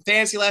picked him up in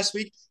fantasy last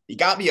week. He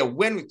got me a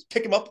win. We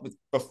picked him up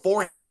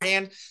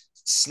beforehand,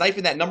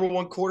 sniping that number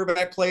 1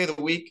 quarterback play of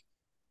the week.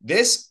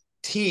 This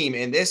team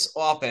and this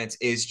offense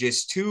is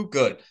just too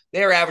good.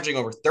 They're averaging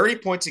over 30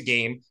 points a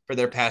game for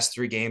their past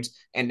 3 games,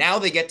 and now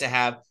they get to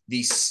have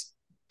these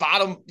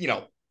bottom,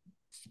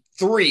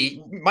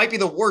 3 might be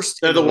the worst.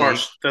 They're the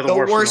worst. They're the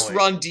worst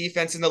run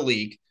defense in the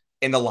league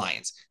in the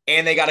Lions,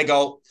 and they got to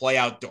go play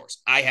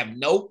outdoors. I have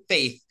no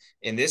faith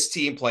in this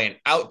team playing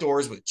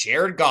outdoors with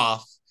Jared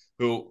Goff,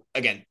 who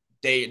again,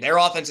 their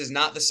offense is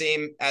not the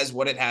same as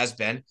what it has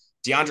been.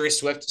 DeAndre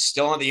Swift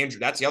still on the injury.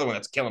 That's the other one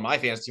that's killing my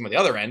fantasy team on the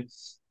other end.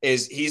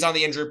 Is he's on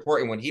the injury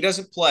report, and when he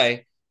doesn't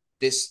play,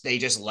 they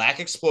just lack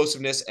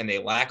explosiveness and they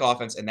lack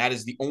offense, and that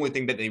is the only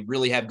thing that they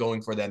really have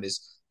going for them is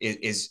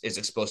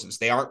explosiveness.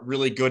 They aren't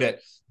really good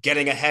at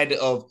getting ahead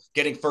of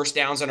getting first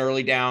downs on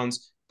early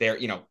downs. Their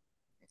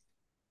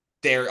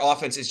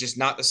offense is just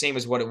not the same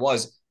as what it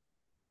was.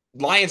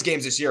 Lions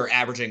games this year are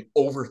averaging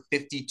over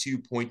 52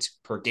 points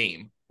per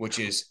game, which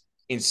is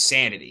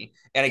insanity.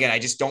 And again, I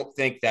just don't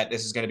think that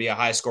this is going to be a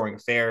high scoring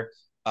affair.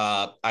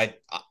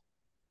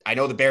 I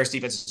know the Bears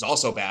defense is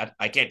also bad.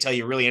 I can't tell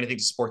you really anything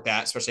to support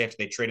that, especially after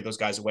they traded those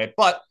guys away.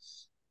 But,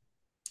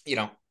 they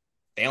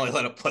only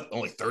let up put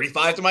only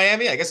 35 to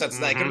Miami. I guess that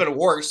could have been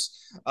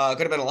worse.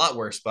 Could have been a lot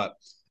worse. But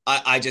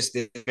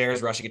the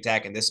Bears rushing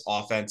attack and this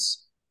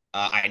offense,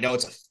 I know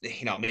it's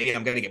maybe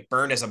I'm going to get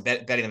burned as I'm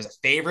betting them as a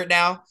favorite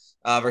now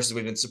versus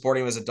we've been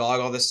supporting them as a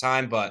dog all this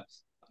time. But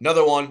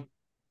another one,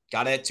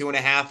 got it at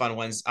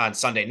 2.5 on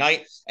Sunday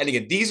night. And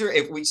again, these are,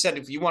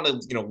 if you want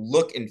to,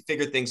 look and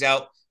figure things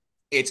out,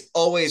 it's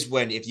always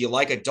if you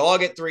like a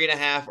dog at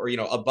 3.5 or,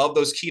 above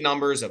those key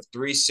numbers of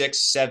 3, 6,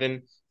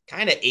 7,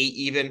 kind of 8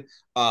 even.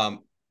 And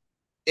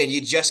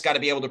you just got to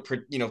be able to,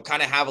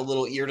 kind of have a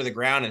little ear to the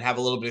ground and have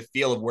a little bit of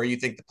feel of where you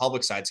think the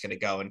public side's going to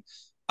go. And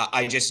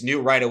I just knew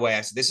right away.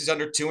 I said, this is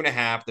under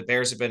 2.5. The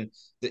Bears have been,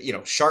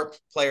 sharp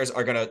players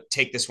are going to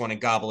take this one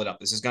and gobble it up.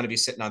 This is going to be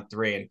sitting on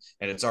 3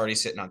 and it's already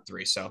sitting on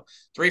 3. So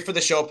 3 for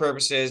the show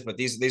purposes, but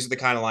these are the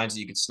kind of lines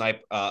that you can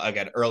snipe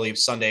again, early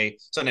Sunday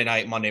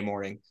night, Monday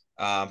morning.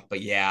 But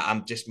yeah,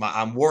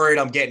 I'm worried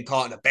I'm getting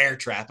caught in a bear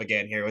trap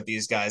again here with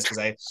these guys because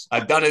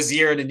I've done this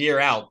year in and year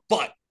out.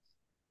 But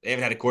They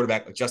haven't had a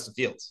quarterback like Justin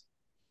Fields.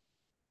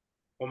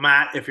 Well,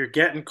 Matt, if you're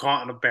getting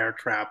caught in a bear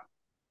trap,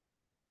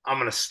 I'm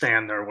going to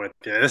stand there with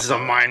you. This is a All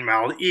right. mind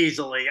meld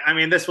easily. I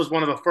mean, this was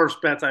one of the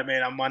first bets I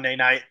made on Monday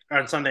night or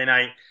on Sunday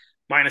night,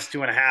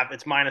 -2.5.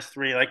 It's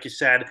 -3, like you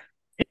said.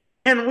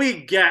 Can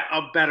we get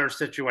a better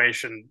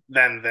situation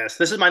than this?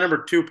 This is my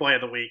number 2 play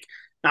of the week,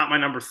 not my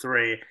number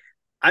 3.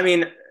 I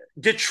mean,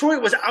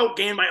 Detroit was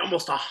outgained by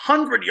almost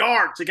 100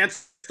 yards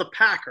against the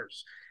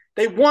Packers.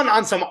 They won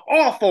on some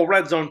awful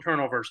red zone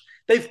turnovers.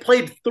 They've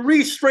played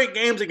 3 straight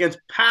games against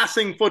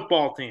passing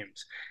football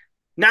teams.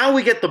 Now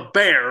we get the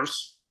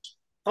Bears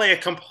play a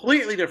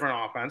completely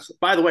different offense.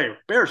 By the way,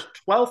 Bears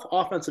 12th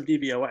offensive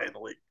DVOA in the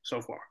league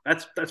so far.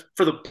 That's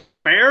for the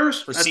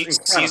Bears. For that's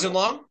incredible. Season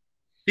long?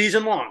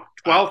 Season long,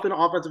 12th in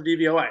offensive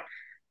DVOA.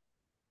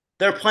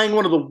 They're playing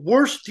one of the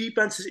worst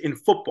defenses in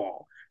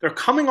football. They're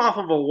coming off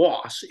of a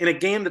loss in a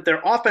game that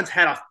their offense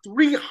had a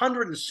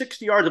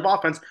 360 yards of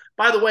offense.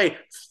 By the way,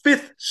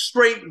 5th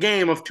straight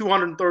game of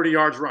 230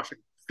 yards rushing,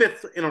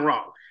 5th in a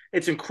row.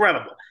 It's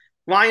incredible.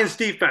 Lions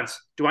defense,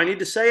 do I need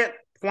to say it?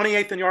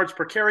 28th in yards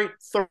per carry,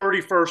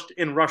 31st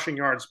in rushing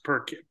yards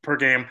per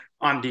game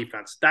on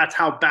defense. That's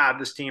how bad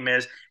this team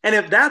is. And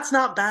if that's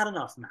not bad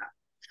enough, Matt,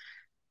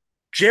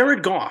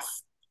 Jared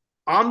Goff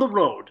on the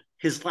road,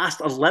 his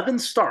last 11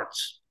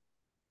 starts,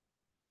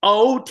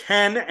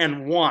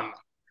 0-10-1,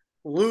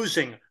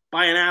 losing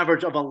by an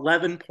average of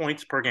 11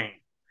 points per game.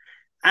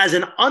 As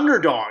an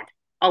underdog,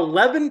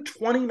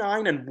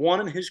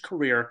 11-29-1 in his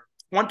career,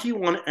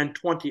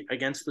 21-20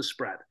 against the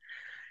spread.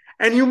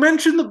 And you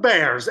mentioned the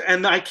Bears,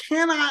 and I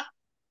cannot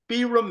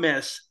be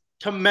remiss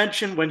to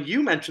mention when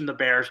you mention the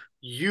Bears,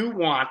 you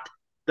want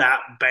that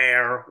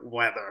bear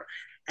weather.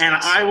 And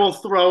yes, I will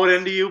throw it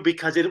into you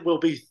because it will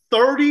be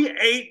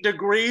 38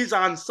 degrees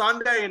on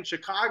Sunday in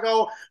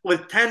Chicago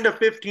with 10 to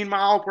 15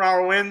 mile per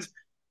hour winds.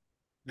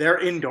 They're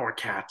indoor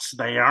cats.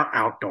 They are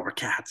outdoor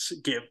cats.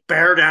 Give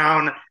bear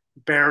down,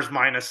 Bears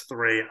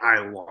 -3. I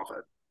love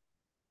it.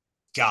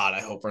 God, I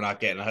hope we're not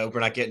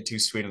getting too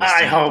sweet on this.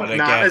 I hope not.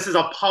 Again, this is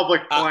a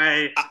public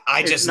play.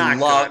 I just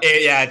love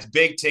it. Yeah, it's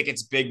big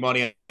tickets, big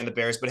money on the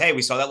Bears. But hey,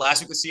 we saw that last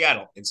week with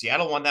Seattle, and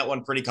Seattle won that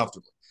one pretty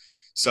comfortably.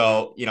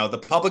 So, the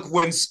public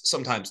wins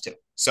sometimes too.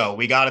 So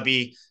you got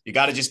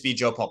to just be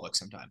Joe Public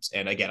sometimes.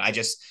 And again,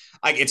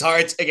 it's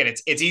hard.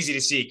 It's easy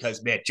to see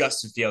because, man,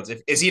 Justin Fields,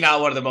 is he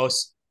not one of the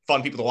most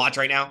fun people to watch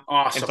right now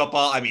in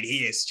football? I mean,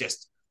 he is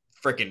just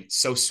freaking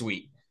so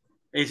sweet.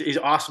 He's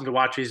awesome to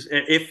watch.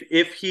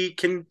 If he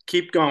can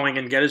keep going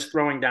and get his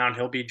throwing down,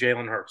 he'll be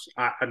Jalen Hurts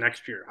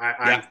next year.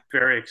 I'm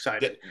very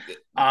excited.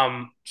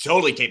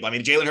 Totally capable. I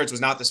mean, Jalen Hurts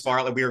was not this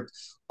far. Like we were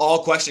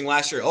all questioning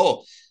last year.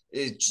 Oh,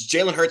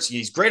 Jalen Hurts,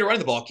 he's great at running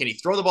the ball. Can he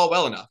throw the ball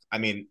well enough? I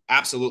mean,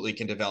 absolutely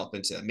can develop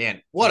into that.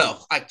 Man,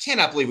 I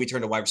cannot believe we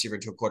turned a wide receiver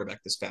into a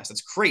quarterback this fast.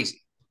 That's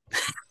crazy.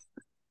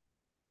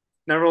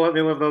 Never let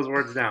me live those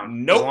words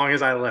down. Nope. As long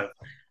as I live.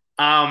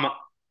 All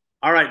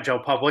right, Joe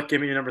Public,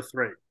 give me your number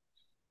 3.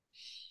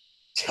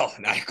 Oh,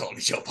 now you're calling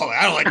me Joe Public.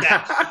 I don't like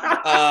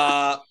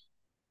that.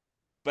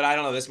 But I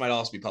don't know. This might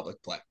also be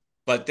public play.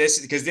 But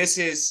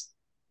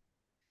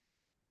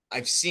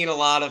I've seen a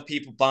lot of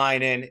people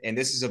buying in, and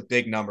this is a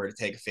big number to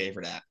take a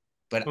favorite at.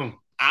 But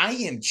I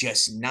am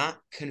just not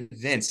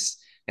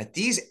convinced that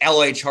these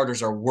LA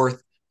Chargers are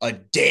worth a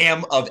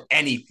damn of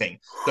anything.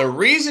 The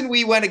reason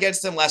we went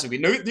against them last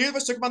week, neither of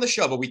us took them on the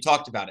show, but we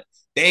talked about it.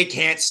 They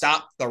can't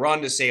stop the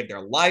run to save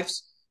their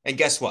lives. And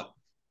guess what?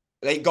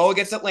 They go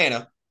against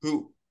Atlanta,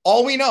 who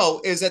all we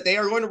know is that they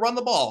are going to run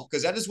the ball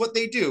because that is what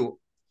they do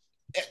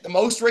at the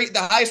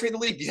highest rate in the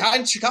league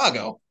behind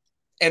Chicago.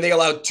 And they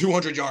allowed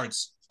 200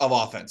 yards of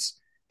offense.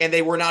 And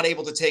they were not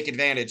able to take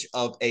advantage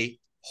of a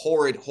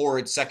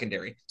horrid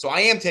secondary. So I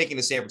am taking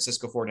the San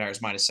Francisco 49ers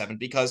 -7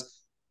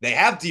 because they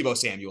have Deebo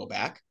Samuel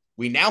back.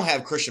 We now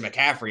have Christian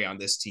McCaffrey on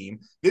this team.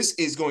 This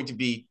is going to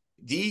be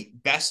the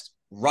best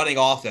running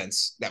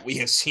offense that we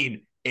have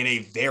seen in a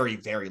very,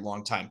 very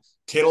long time.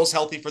 Kittle's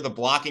healthy for the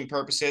blocking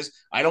purposes.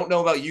 I don't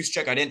know about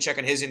Juszczyk. I didn't check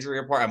on his injury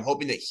report. I'm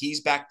hoping that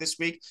he's back this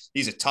week.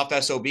 He's a tough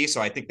SOB,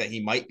 so I think that he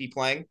might be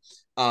playing.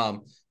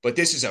 But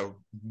this is a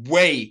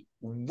way,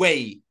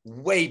 way,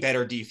 way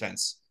better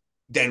defense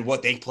than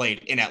what they played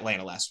in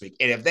Atlanta last week.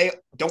 And if they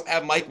don't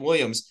have Mike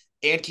Williams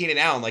and Keenan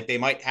Allen like they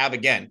might have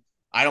again,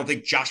 I don't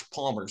think Josh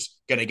Palmer's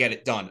going to get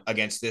it done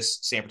against this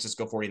San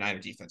Francisco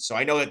 49er defense. So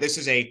I know that this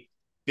is a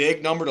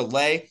big number to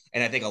lay,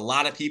 and I think a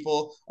lot of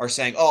people are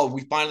saying, oh,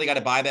 we finally got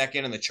to buy back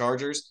in on the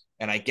Chargers,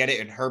 and I get it,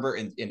 and Herbert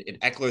and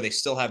Eckler, they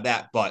still have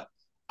that, but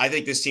I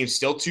think this team's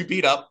still too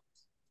beat up.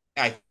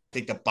 I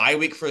think the bye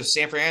week for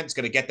San Fran is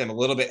going to get them a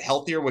little bit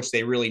healthier, which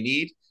they really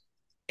need,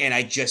 and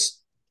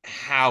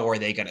how are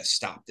they going to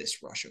stop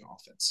this rushing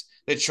offense?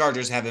 The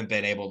Chargers haven't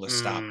been able to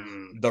stop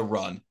the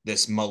run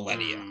this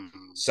millennia.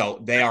 So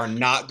they are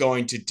not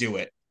going to do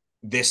it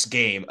this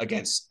game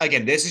against,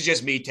 again, this is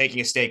just me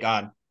taking a stake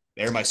on,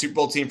 they're my Super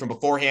Bowl team from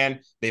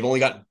beforehand. They've only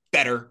gotten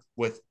better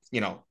with,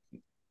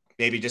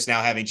 maybe just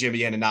now having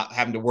Jimmy in and not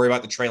having to worry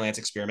about the Trey Lance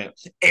experiment.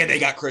 And they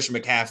got Christian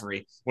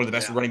McCaffrey, one of the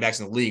best running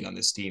backs in the league on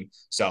this team.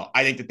 So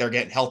I think that they're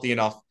getting healthy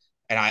enough.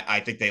 And I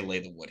think they lay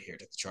the wood here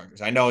to the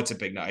Chargers. I know it's a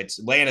big night. It's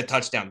laying a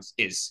touchdown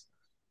is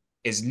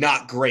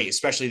not great,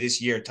 especially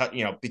this year.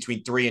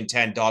 Between 3 and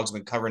 10, dogs have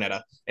been covering at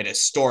an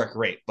historic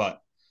rate.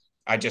 But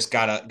I just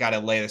gotta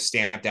lay the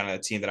stamp down on a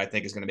team that I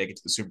think is going to make it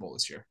to the Super Bowl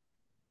this year.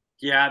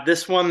 Yeah,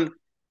 this one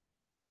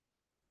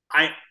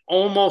I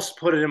almost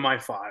put it in my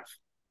 5.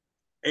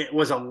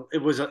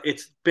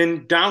 It's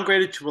been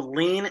downgraded to a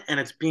lean, and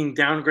it's being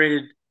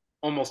downgraded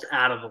almost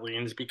out of the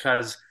leans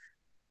because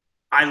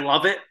I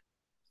love it.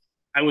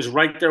 I was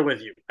right there with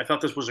you. I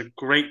thought this was a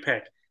great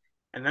pick.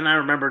 And then I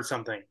remembered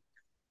something.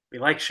 We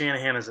like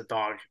Shanahan as a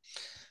dog.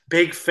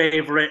 Big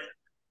favorite.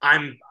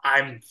 I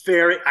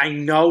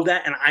know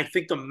that, and I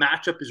think the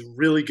matchup is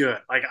really good.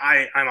 Like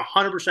I'm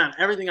 100%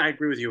 everything. I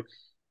agree with you.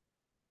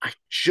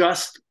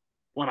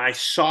 When I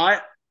saw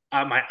it,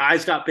 my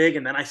eyes got big,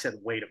 and then I said,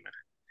 wait a minute.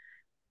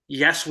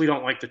 Yes, we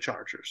don't like the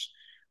Chargers,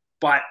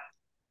 but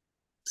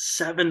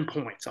 7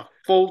 points, a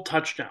full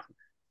touchdown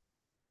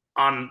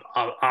on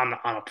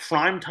a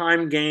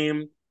primetime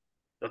game.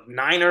 The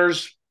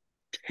Niners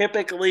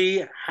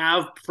typically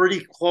have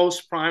pretty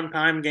close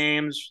primetime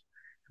games,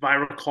 if I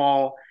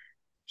recall.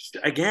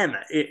 Again,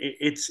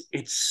 it's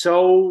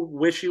so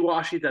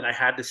wishy-washy that I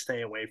had to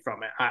stay away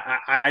from it.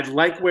 I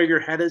like where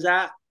your head is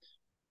at,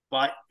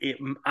 but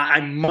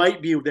I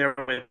might be there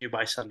with you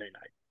by Sunday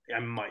night. I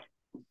might.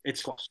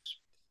 It's close.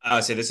 I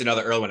would say this is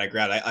another early one I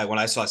grabbed. I when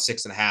I saw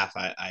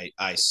 6.5,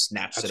 I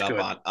snatched That's it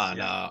up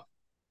good.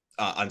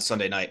 On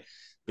Sunday night.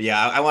 But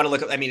yeah, I want to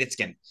look. I mean, it's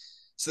again.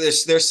 So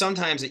there's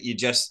sometimes that you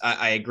just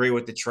I agree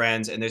with the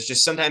trends, and there's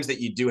just sometimes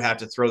that you do have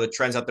to throw the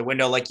trends out the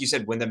window, like you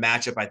said, when the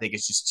matchup I think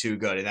is just too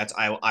good, and that's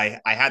I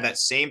had that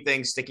same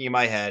thing sticking in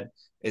my head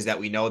is that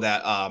we know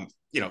that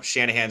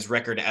Shanahan's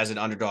record as an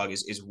underdog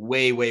is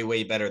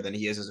way better than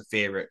he is as a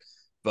favorite,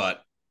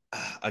 but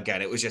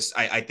again, it was just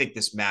I think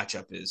this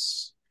matchup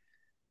is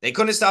they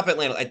couldn't stop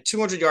Atlanta at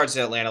 200 yards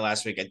to Atlanta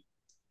last week.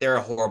 They're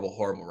a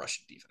horrible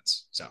rushing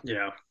defense. So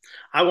yeah,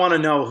 I want to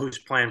know who's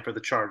playing for the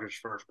Chargers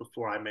first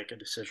before I make a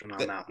decision on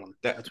that one.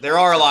 There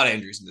are a lot of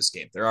injuries in this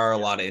game. There are a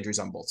lot of injuries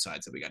on both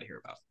sides that we got to hear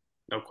about.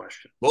 No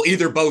question. Well,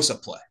 either Bosa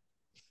play.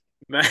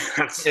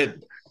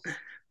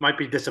 Might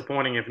be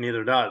disappointing if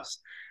neither does.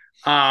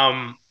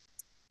 My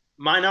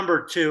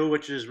number 2,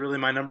 which is really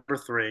my number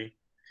 3.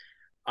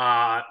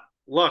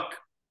 Look,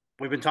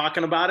 we've been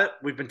talking about it.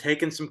 We've been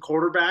taking some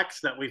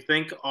quarterbacks that we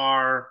think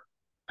are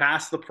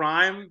past the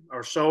prime,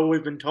 or so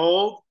we've been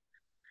told.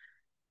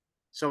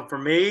 So for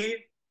me,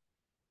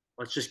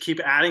 let's just keep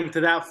adding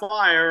to that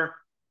fire.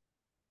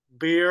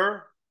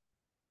 Beer,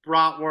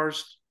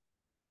 bratwurst,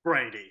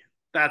 Brady.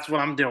 That's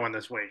what I'm doing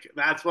this week.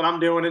 That's what I'm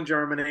doing in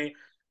Germany.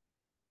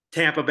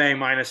 Tampa Bay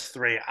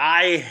 -3.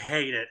 I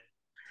hate it.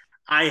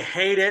 I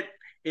hate it.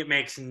 It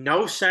makes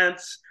no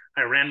sense.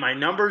 I ran my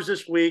numbers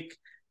this week.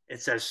 It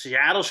says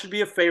Seattle should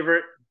be a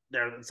favorite.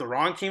 The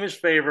wrong team is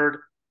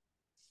favored.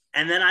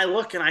 And then I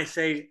look and I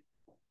say,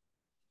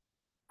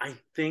 I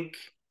think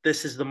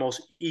this is the most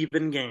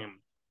even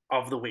game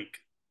of the week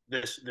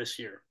this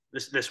year,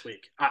 this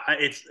week.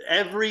 It's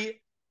every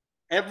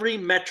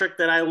metric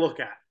that I look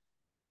at.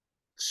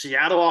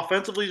 Seattle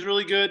offensively is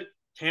really good.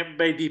 Tampa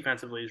Bay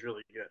defensively is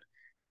really good.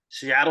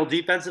 Seattle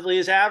defensively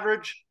is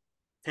average.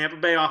 Tampa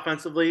Bay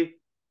offensively,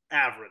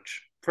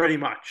 average, pretty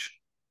much.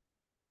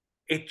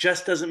 It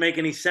just doesn't make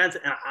any sense.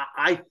 And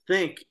I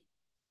think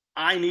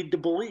I need to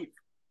believe.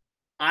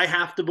 I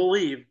have to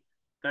believe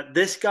that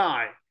this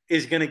guy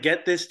is going to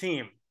get this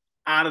team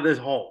out of this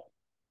hole.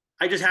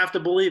 I just have to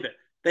believe it.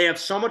 They have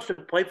so much to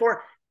play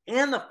for.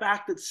 And the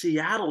fact that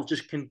Seattle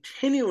just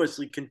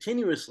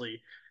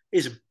continuously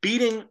is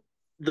beating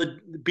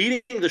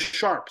the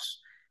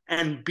Sharps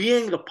and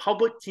being the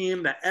public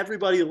team that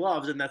everybody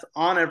loves and that's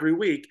on every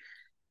week.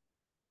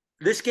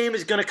 This game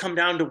is going to come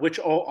down to which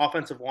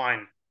offensive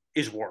line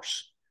is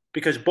worse,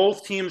 because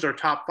both teams are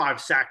top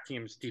 5 sack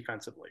teams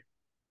defensively.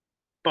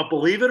 But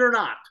believe it or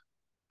not,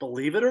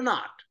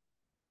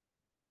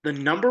 the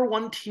number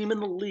 1 team in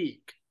the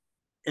league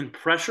in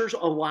pressures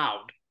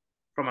allowed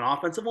from an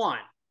offensive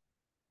line,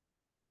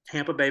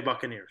 Tampa Bay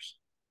Buccaneers.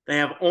 They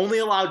have only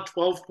allowed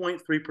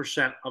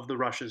 12.3% of the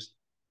rushes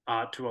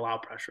to allow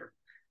pressure.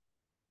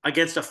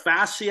 Against a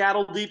fast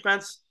Seattle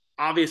defense,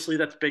 obviously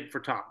that's big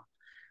for Tom.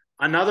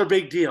 Another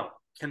big deal.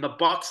 Can the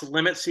Bucs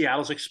limit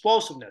Seattle's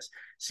explosiveness?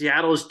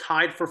 Seattle is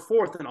tied for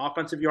 4th in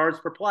offensive yards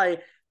per play,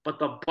 but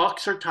the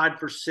Bucs are tied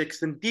for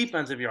 6th in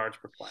defensive yards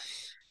per play.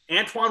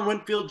 Antoine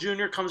Winfield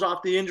Jr. comes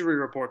off the injury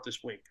report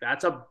this week.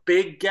 That's a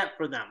big get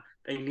for them.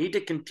 They need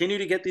to continue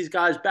to get these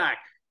guys back.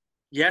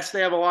 Yes,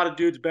 they have a lot of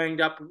dudes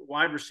banged up,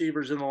 wide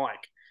receivers and the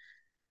like.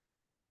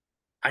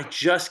 I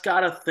just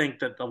got to think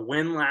that the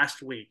win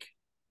last week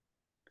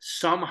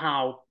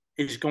somehow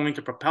is going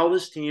to propel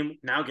this team,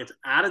 now gets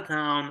out of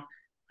town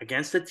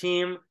against a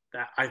team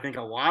that I think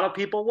a lot of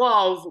people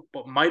love,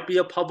 but might be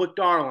a public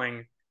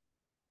darling.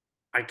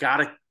 I got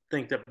to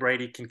think that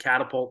Brady can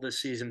catapult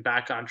this season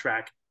back on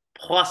track.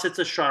 Plus, it's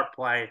a sharp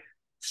play.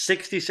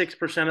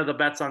 66% of the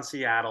bets on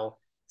Seattle,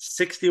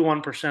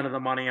 61% of the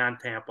money on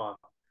Tampa.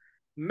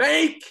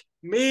 Make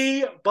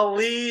me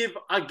believe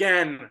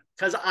again,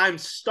 because I'm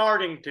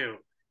starting to,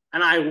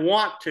 and I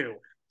want to.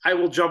 I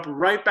will jump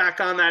right back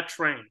on that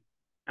train,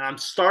 and I'm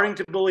starting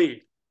to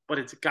believe, but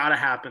it's got to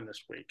happen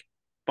this week.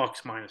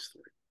 Bucks -3.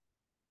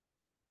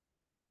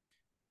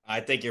 I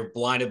think you're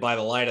blinded by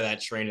the light of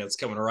that train that's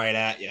coming right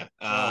at you.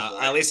 Oh,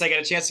 At least I get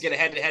a chance to get a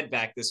head-to-head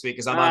back this week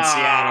because I'm on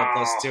Seattle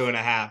oh.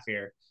 +2.5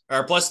 here.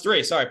 Or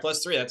 +3. Sorry,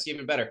 +3. That's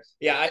even better.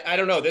 Yeah, I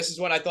don't know. This is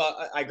when I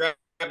thought I grabbed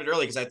it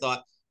early because I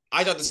thought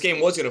this game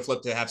was going to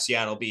flip to have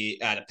Seattle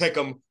be at a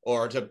pick'em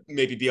or to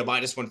maybe be a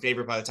 -1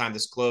 favorite by the time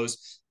this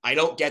closed. I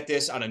don't get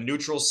this on a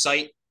neutral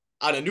site.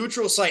 On a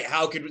neutral site,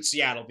 how could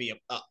Seattle be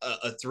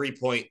a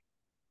 3-point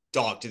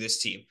dog to this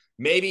team?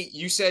 Maybe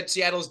you said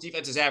Seattle's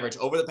defense is average.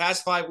 Over the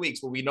past 5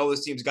 weeks, where we know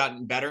this team's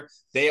gotten better,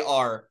 they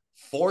are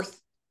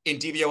 4th in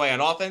DVOA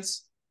on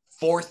offense,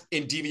 4th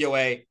in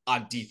DVOA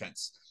on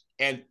defense.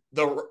 And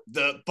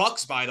the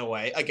Bucks, by the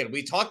way, again,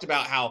 we talked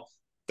about how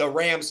the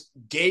Rams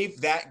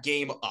gave that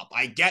game up.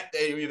 I get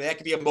that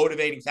could be a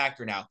motivating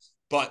factor now,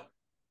 but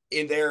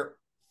in their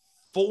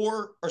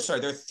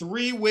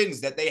 3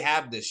 wins that they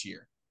have this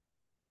year,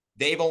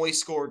 they've only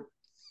scored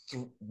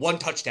 1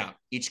 touchdown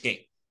each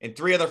game in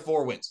 3 other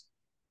 4 wins.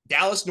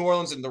 Dallas, New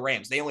Orleans, and the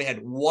Rams, they only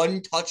had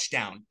 1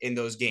 touchdown in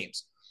those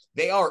games.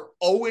 They are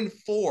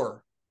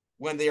 0-4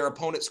 when their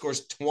opponent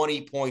scores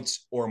 20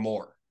 points or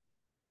more.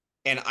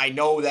 And I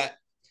know that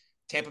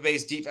Tampa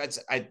Bay's defense,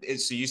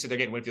 so you said they're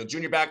getting Winfield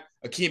Jr. back.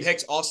 Akeem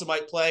Hicks also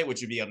might play,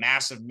 which would be a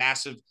massive,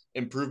 massive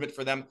improvement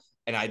for them.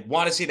 And I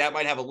want to see that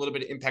might have a little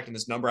bit of impact on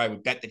this number. I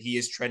would bet that he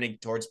is trending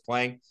towards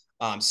playing,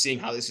 seeing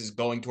how this is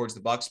going towards the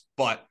Bucks.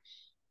 But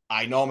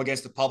I know I'm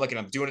against the public, and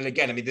I'm doing it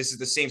again. I mean, this is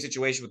the same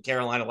situation with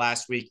Carolina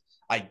last week.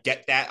 I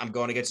get that. I'm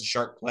going against a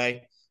sharp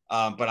play,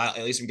 but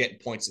at least I'm getting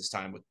points this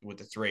time with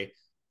the 3.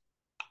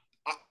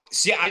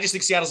 I just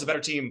think Seattle's a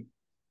better team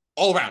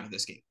all around in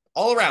this game.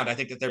 All around, I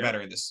think that they're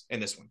better in this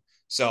one.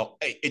 So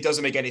it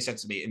doesn't make any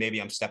sense to me, and maybe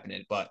I'm stepping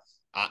in, but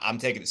I'm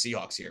taking the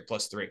Seahawks here,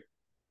 +3.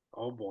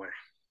 Oh, boy.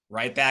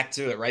 Right back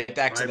to it. Right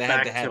back to the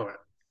head-to-head.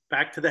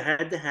 Back to the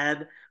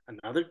head-to-head.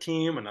 Another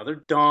team, another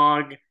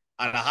dog.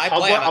 On a high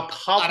play. A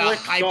public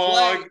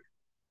dog.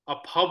 A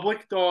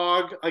public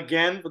dog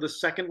again for the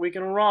 2nd week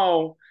in a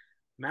row.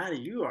 Matty,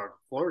 you are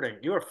flirting.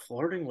 You are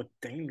flirting with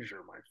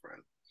danger, my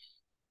friend.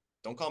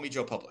 Don't call me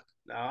Joe Public.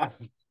 Well,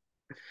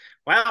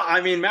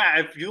 I mean,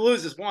 Matt, if you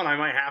lose this one, I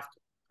might have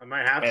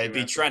to.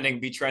 Be trending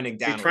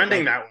down. Be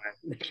trending that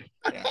way.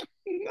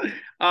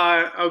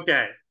 Yeah.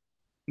 Okay.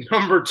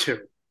 Number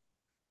 2.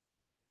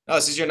 Oh,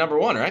 this is your number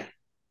 1, right?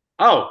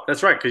 Oh,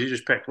 that's right, because you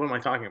just picked. What am I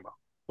talking about?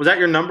 Was that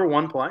your number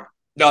 1 play?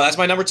 No, that's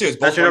my number 2.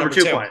 That's your number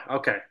 2 play.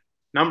 Okay.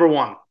 Number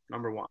one.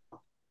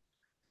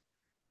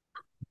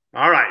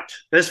 All right.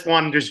 This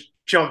one just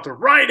jumped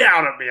right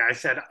out at me. I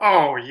said,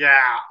 oh,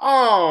 yeah.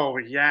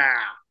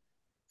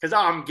 Because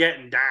I'm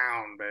getting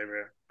down,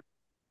 baby.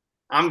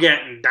 I'm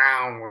getting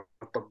down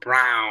with the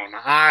Brown.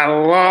 I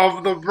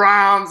love the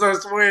Browns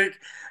this week.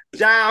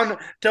 Down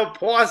to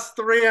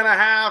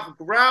 +3.5.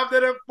 Grabbed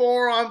it at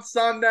 4 on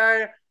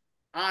Sunday.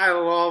 I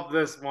love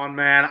this one,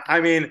 man. I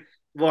mean,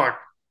 look,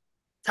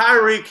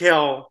 Tyreek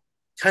Hill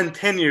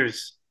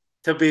continues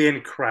to be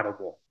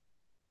incredible,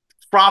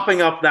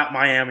 propping up that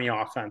Miami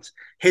offense.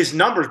 His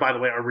numbers, by the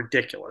way, are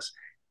ridiculous.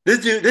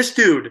 This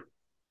dude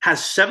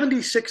has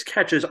 76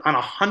 catches on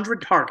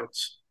 100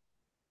 targets,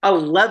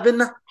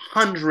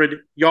 1,100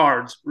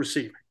 yards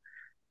receiving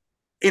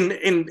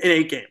in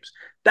 8 games.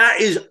 That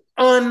is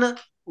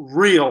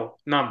unreal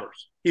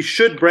numbers. He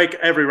should break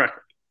every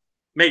record.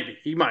 Maybe.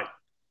 He might.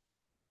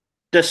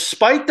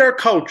 Despite their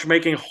coach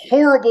making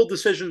horrible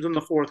decisions in the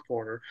 4th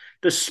quarter,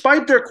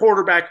 despite their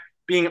quarterback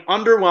being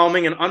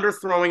underwhelming and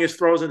underthrowing his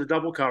throws into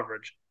double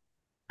coverage,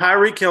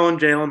 Tyreek Hill and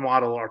Jalen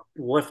Waddle are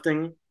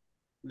lifting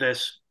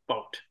this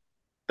boat.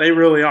 They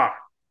really are.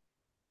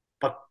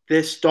 But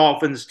this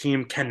Dolphins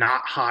team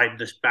cannot hide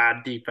this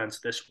bad defense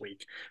this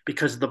week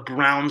because the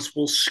Browns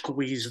will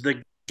squeeze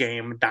the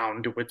game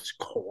down to its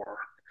core.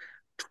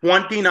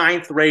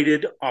 29th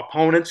rated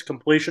opponent's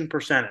completion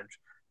percentage,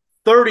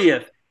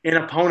 30th in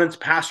opponent's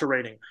passer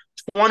rating,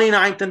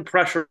 29th in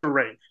pressure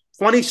rate,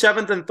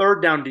 27th in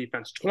third down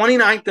defense,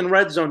 29th in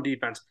red zone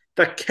defense.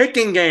 The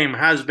kicking game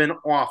has been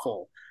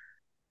awful.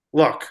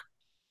 Look,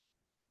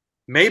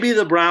 maybe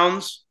the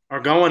Browns are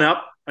going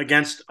up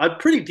against a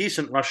pretty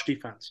decent rush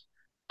defense,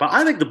 but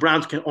I think the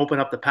Browns can open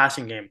up the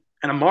passing game,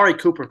 and Amari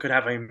Cooper could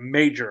have a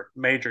major,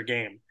 major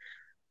game.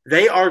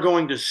 They are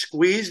going to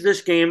squeeze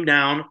this game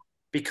down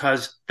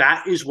because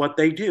that is what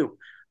they do.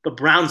 The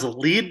Browns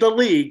lead the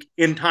league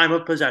in time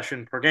of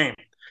possession per game.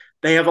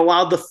 They have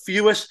allowed the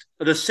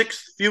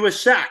 6th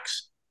fewest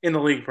sacks in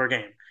the league per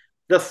game,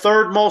 the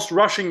 3rd most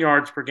rushing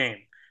yards per game.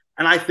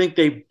 And I think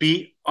they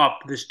beat up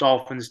this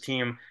Dolphins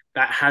team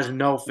that has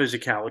no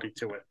physicality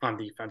to it on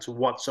defense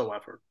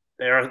whatsoever.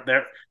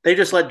 They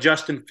just let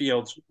Justin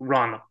Fields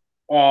run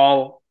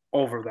all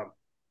over them.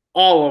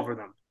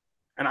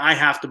 And I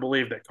have to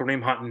believe that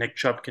Kareem Hunt and Nick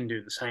Chubb can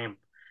do the same.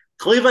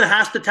 Cleveland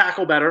has to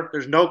tackle better.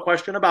 There's no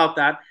question about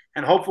that.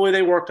 And hopefully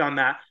they worked on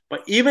that.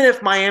 But even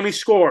if Miami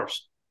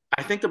scores,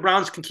 I think the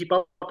Browns can keep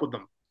up with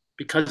them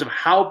because of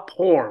how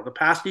poor the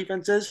pass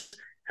defense is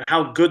and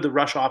how good the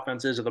rush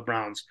offense is of the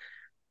Browns.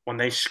 When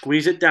they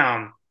squeeze it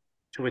down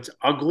to its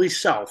ugly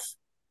self,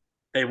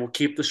 they will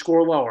keep the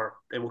score lower.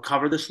 They will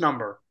cover this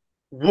number.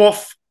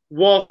 Woof,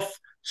 woof,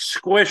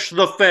 squish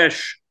the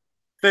fish.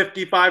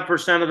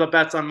 55% of the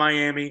bets on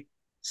Miami,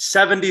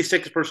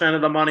 76%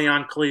 of the money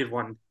on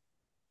Cleveland.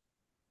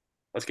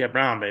 Let's get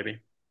Brown, baby.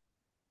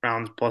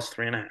 Browns plus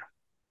 3.5.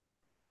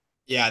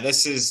 Yeah,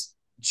 this is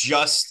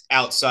just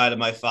outside of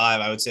my 5.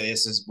 I would say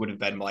this would have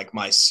been like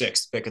my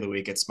 6th pick of the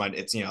week. It's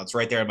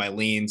right there in my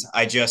leans.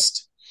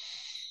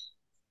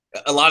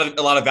 A lot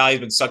of value has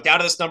been sucked out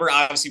of this number.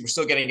 Obviously, we're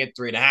still getting it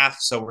 3.5,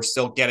 so we're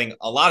still getting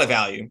a lot of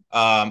value.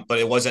 But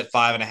it was at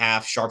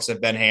 5.5. Sharps have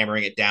been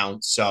hammering it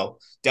down, so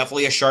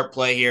definitely a sharp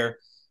play here.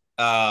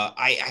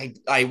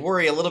 I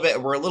worry a little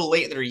bit. We're a little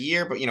late in their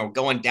year, but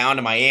going down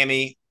to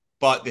Miami.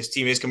 But this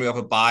team is coming off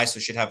a bye,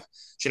 so should have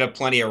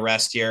plenty of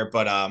rest here.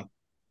 But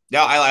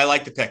no, I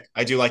like the pick.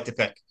 I do like the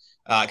pick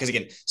because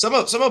again, some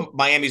of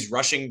Miami's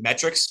rushing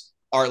metrics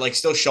are like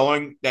still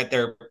showing that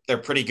they're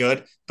pretty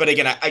good. But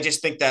again, I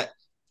just think that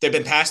they've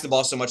been passing the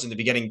ball so much in the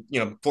beginning,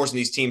 forcing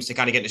these teams to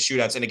kind of get into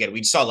shootouts. And again,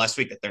 we saw last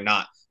week that they're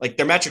not. Like,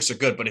 their metrics are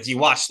good, but if you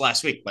watched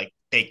last week, like,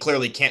 they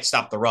clearly can't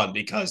stop the run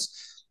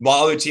because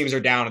while other teams are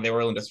down and they were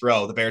willing to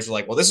throw, the Bears were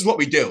like, well, this is what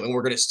we do, and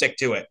we're going to stick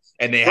to it.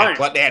 And they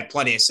had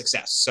plenty of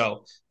success.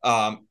 So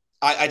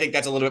I think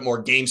that's a little bit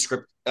more game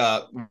script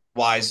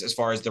wise as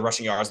far as the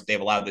rushing yards that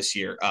they've allowed this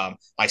year.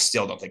 I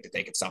still don't think that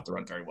they can stop the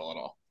run very well at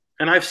all.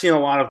 And I've seen a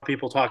lot of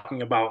people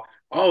talking about,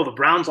 the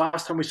Browns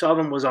last time we saw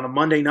them was on a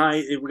Monday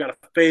night. We got to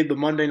fade the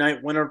Monday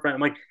night winner. I'm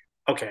like,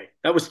 okay,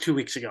 that was 2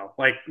 weeks ago.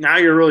 Like, now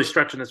you're really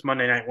stretching this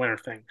Monday night winner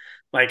thing.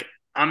 Like,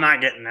 I'm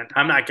not getting it.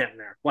 I'm not getting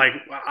there. Like,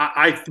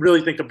 I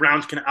really think the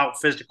Browns can out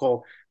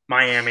physical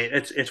Miami.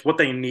 It's what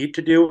they need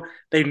to do.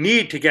 They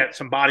need to get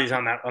some bodies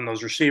on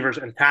those receivers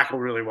and tackle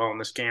really well in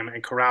this game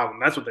and corral them.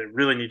 That's what they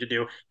really need to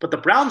do. But the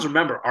Browns,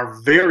 remember, are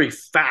very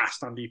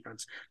fast on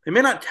defense. They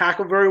may not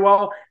tackle very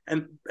well,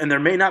 and there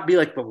may not be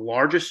like the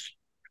largest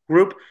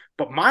group,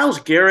 but Myles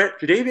Garrett,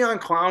 Jadeveon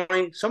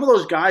Clowney, some of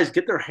those guys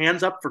get their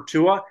hands up for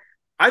Tua.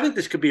 I think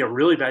this could be a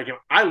really bad game.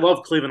 I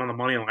love Cleveland on the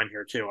money line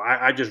here too.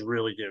 I just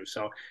really do.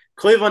 So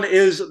Cleveland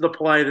is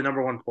the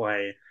number one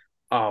play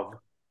of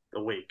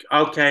the week.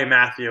 Okay,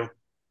 Matthew.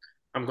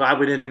 I'm glad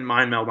we didn't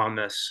mind meld on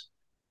this.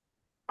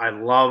 I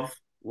love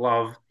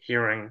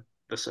hearing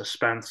the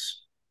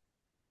suspense,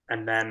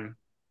 and then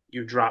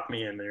you drop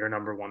me in your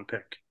number one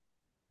pick.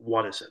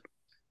 What is it?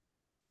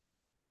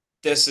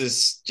 This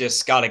is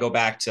just got to go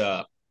back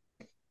to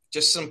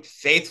just some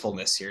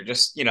faithfulness here.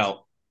 Just,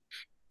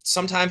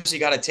 sometimes you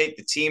got to take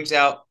the teams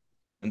out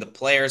and the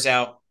players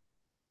out,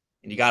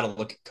 and you got to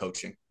look at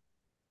coaching.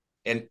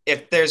 And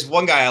if there's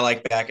one guy I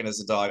like backing as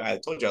a dog, I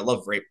told you I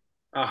love Rape.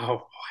 Oh,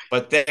 boy.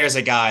 But there's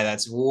a guy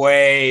that's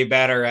way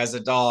better as a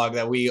dog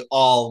that we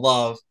all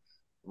love.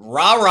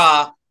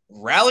 Rah,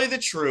 rally the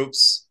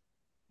troops.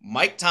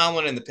 Mike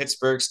Tomlin and the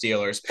Pittsburgh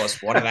Steelers plus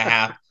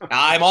 1.5.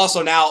 I'm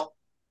also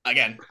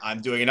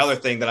I'm doing another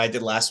thing that I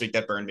did last week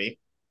that burned me.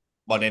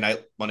 Monday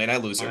night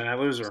loser. Monday night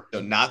loser.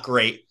 So not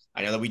great.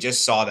 I know that we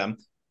just saw them,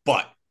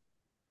 but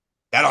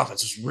that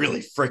offense was really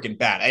freaking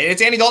bad. And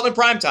it's Andy Dalton in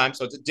prime time,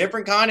 so it's a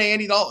different kind of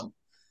Andy Dalton.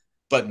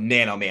 But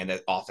man, oh man,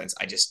 that offense,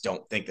 I just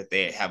don't think that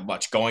they have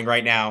much going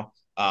right now.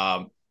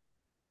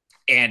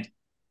 And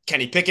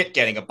Kenny Pickett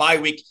getting a bye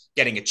week,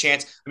 getting a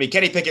chance. I mean,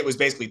 Kenny Pickett was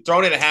basically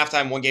thrown in at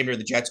halftime one game near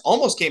the Jets,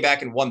 almost came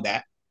back and won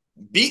that,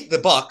 beat the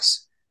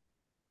Bucks,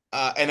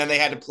 and then they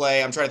had to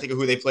play. I'm trying to think of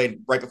who they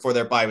played right before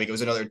their bye week. It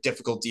was another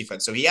difficult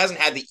defense. So he hasn't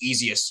had the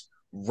easiest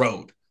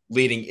road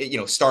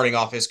starting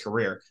off his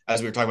career, as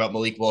we were talking about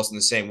Malik Wilson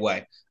the same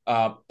way.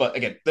 But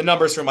again, the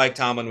numbers for Mike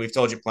Tomlin, we've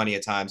told you plenty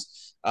of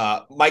times.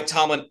 Mike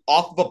Tomlin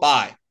off of a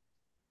bye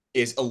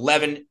is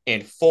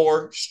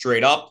 11-4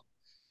 straight up.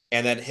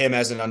 And then him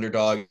as an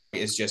underdog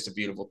is just a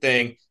beautiful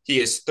thing. He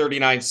is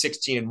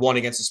 39-16-1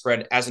 against the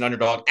spread as an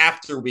underdog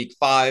after week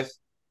 5.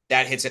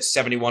 That hits at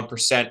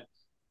 71%.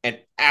 And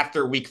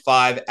after week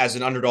 5 as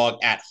an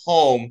underdog at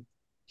home,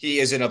 he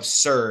is an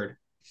absurd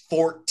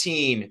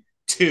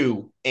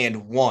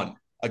 14-2-1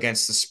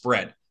 against the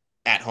spread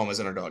at home as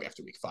an underdog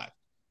after week 5.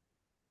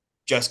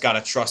 Just got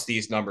to trust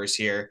these numbers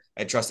here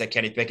and trust that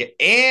Kenny Pickett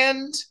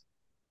and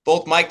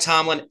both Mike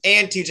Tomlin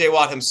and TJ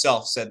Watt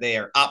himself said they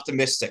are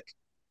optimistic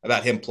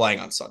about him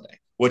playing on Sunday,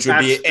 which would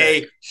be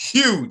a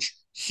huge,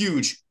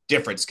 huge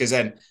difference. Because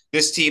then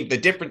this team, the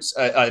difference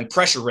in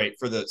pressure rate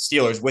for the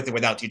Steelers with and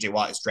without TJ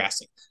Watt is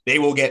drastic. They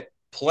will get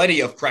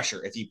plenty of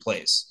pressure if he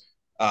plays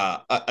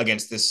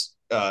against this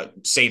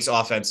Saints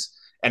offense.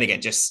 And again,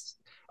 just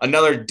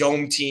another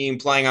dome team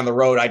playing on the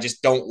road. I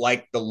just don't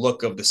like the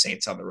look of the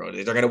Saints on the road.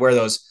 They're going to wear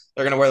those.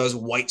 They're going to wear those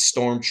white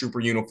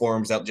stormtrooper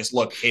uniforms that just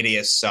look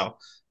hideous. So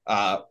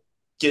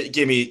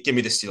give me the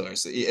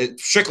Steelers.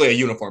 It's strictly a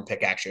uniform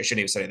pick, actually. I shouldn't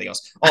even say anything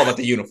else. All about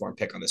the uniform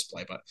pick on this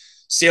play. But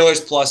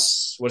Steelers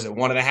plus, what is it,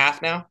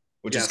 1.5 now?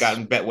 which has Yes.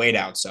 gotten bet way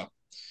down. So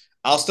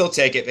I'll still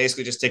take it.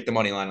 Basically, just take the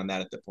money line on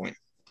that at the point.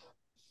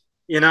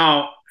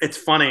 It's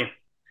funny.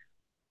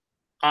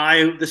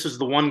 This is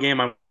the one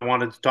game I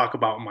wanted to talk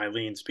about in my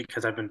leans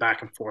because I've been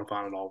back and forth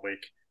on it all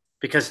week.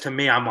 Because to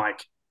me, I'm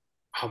like,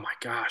 oh my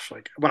gosh!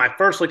 Like when I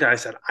first looked at it, I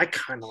said I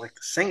kind of like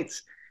the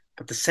Saints,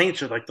 but the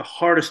Saints are like the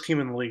hardest team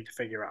in the league to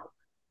figure out.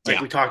 Like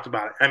Yeah. we talked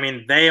about it. I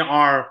mean, they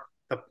are.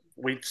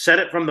 We said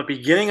it from the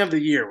beginning of the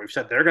year. We've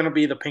said they're going to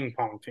be the ping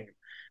pong team.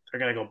 They're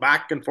going to go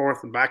back and forth,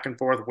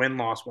 win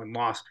loss, win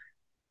loss.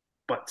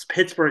 But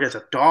Pittsburgh as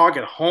a dog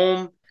at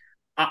home,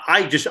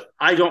 I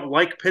don't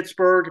like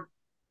Pittsburgh.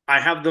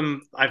 I've had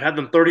them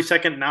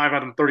 32nd. Now I've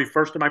had them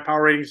 31st in my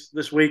power ratings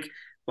this week.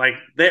 Like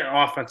their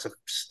offensive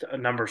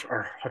numbers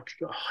are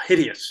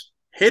hideous,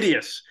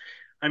 hideous.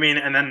 I mean,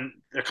 and then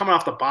they're coming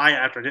off the bye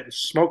after getting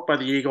smoked by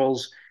the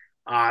Eagles.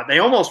 They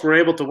almost were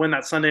able to win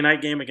that Sunday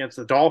night game against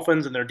the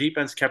Dolphins, and their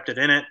defense kept it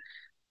in it.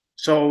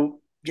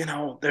 So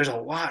there's a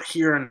lot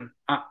here, and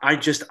I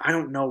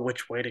don't know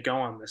which way to go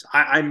on this.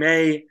 I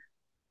may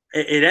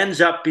it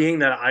ends up being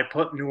that I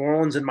put New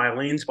Orleans in my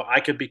leans, but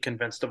I could be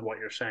convinced of what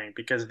you're saying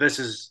because this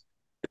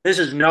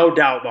is no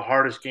doubt the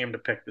hardest game to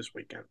pick this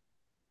weekend.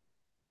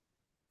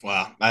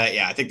 Wow.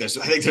 Yeah, I think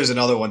there's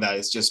another one that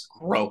is just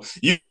gross.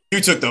 You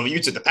took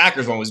the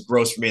Packers one was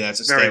gross for me. That's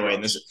a Very stay away.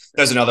 And gross.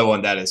 there's another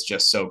one that is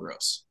just so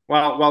gross.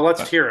 Well,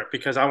 let's But hear it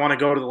because I want to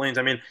go to the lanes.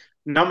 I mean,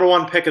 number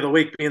one pick of the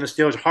week being the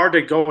Steelers. Hard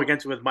to go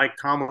against it with Mike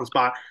Tomlin's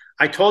spot.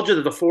 I told you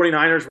that the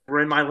 49ers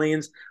were in my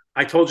leans.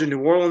 I told you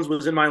New Orleans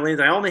was in my leans.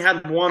 I only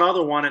had one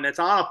other one, and it's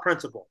on a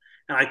principle.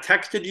 And I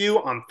texted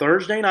you on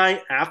Thursday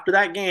night after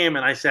that game,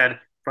 and I said,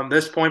 from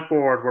this point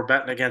forward, we're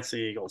betting against the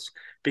Eagles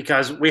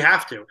because we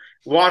have to.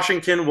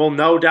 Washington will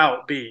no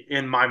doubt be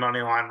in my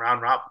money line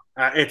round robin.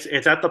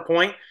 It's at the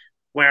point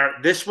where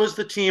this was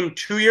the team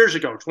 2 years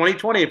ago,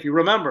 2020, if you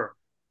remember,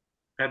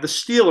 had the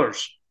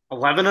Steelers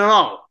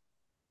 11-0.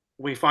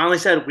 We finally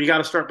said we got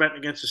to start betting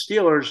against the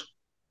Steelers.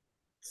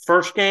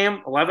 First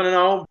game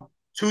 11-0.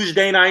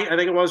 Tuesday night, I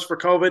think it was for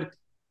COVID,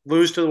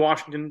 lose to the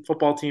Washington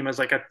football team as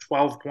like a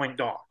 12-point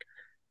dog.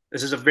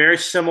 This is a very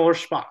similar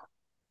spot.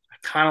 I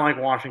kind of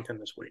like Washington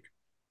this week.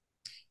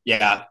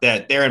 yeah,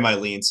 they're in my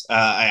leans.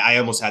 I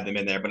almost had them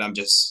in there, but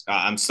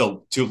I'm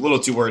still a little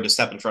too worried to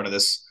step in front of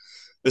this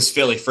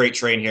Philly freight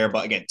train here.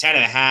 But again,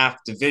 10.5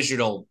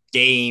 divisional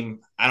game.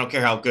 I don't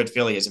care how good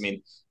Philly is. I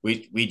mean,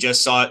 we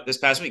just saw it this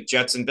past week,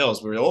 Jets and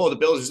Bills. We were, the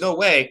Bills, there's no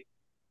way.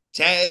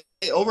 10,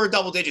 over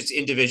double digits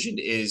in division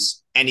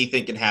is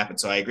anything can happen.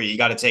 So I agree.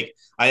 I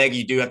think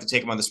you do have to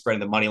take them on the spread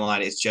and the money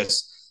line. It's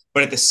just,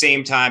 but at the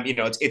same time,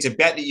 it's a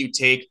bet that you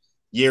take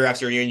year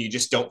after year and you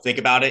just don't think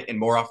about it. And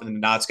more often than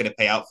not, it's going to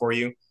pay out for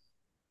you.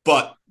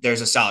 But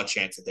there's a solid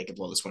chance that they could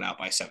blow this one out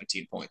by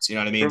 17 points. You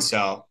know what I mean? Sure.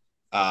 So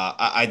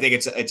I think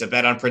it's a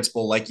bet on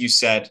principle, like you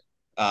said,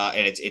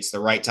 and it's the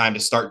right time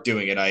to start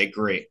doing it. I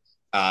agree.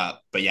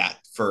 But yeah,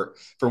 for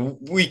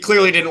we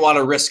clearly didn't want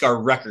to risk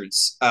our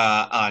records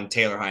on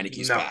Taylor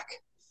Heineke's No, back.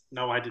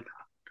 no, I did not.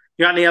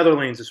 You got any other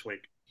lanes this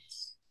week?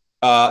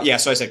 Yeah,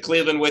 so I said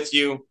Cleveland with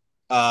you,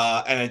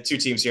 and then two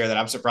teams here that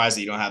I'm surprised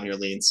that you don't have in your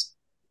leans.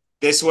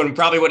 This one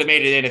probably would have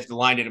made it in if the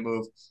line didn't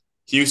move.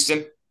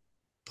 Houston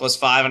plus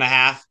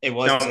 5.5. It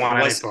was Don't it want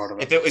any was part of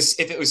it. if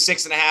it was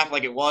 6.5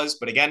 like it was,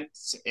 but again,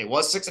 it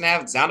was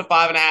 6.5. It's down to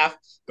 5.5.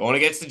 Going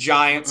against the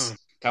Giants,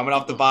 coming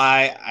off the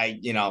bye.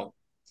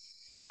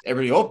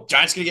 Everybody,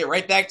 Giants gonna get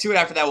right back to it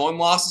after that one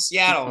loss to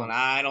Seattle, and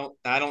I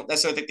don't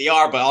necessarily think they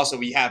are, but also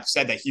we have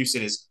said that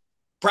Houston is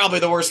probably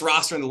the worst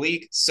roster in the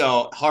league,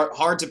 so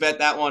hard to bet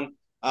that one.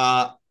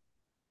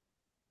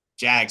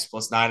 Jags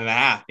plus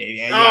 9.5,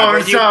 baby. Now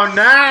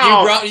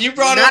you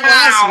brought it up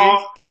last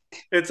week.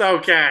 It's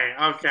okay.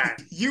 Okay.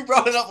 You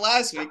brought it up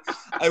last week.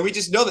 We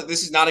just know that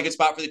this is not a good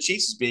spot for the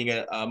Chiefs as being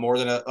a more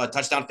than a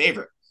touchdown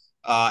favorite,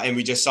 and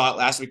we just saw it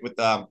last week with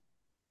the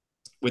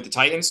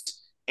Titans.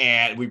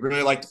 And we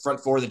really like the front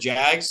four of the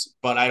Jags,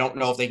 but I don't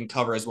know if they can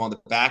cover as well on the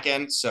back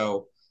end.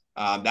 So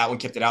that one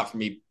kept it out for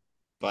me.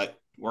 But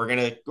we're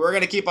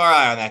gonna keep our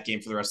eye on that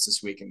game for the rest of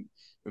this week, and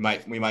we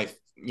might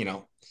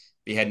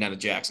be heading down to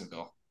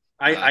Jacksonville.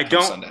 I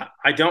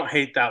don't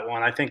hate that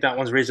one. I think that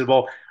one's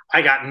reasonable.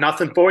 I got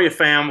nothing for you,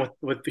 fam,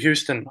 with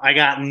Houston. I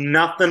got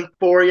nothing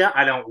for you.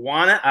 I don't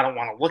want it. I don't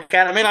want to look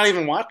at it. I may not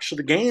even watch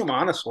the game,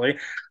 honestly.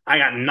 I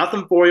got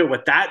nothing for you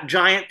with that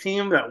Giant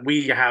team that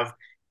we have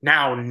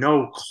now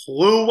no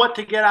clue what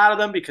to get out of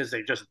them because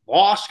they just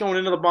lost going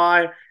into the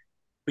bye.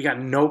 We got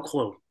no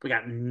clue. We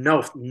got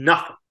nothing.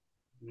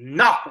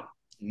 Nada.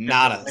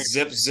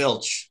 Zip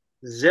zilch.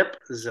 Zip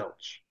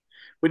zilch.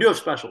 We do have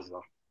specials,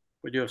 though.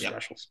 We do have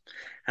specials.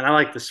 And I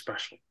like this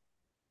special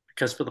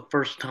because for the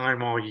first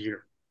time all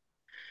year,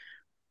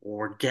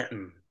 we're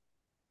getting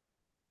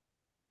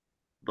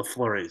the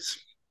flurries.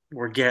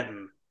 We're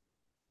getting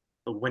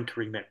the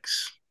wintry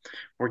mix.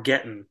 We're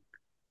getting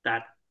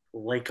that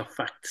lake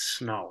effect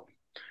snow.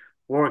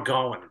 We're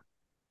going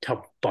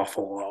to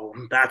Buffalo.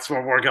 That's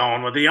where we're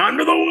going with the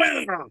under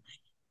the weather.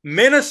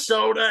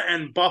 Minnesota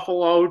and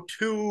Buffalo,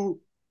 two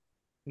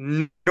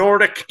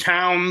Nordic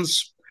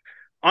towns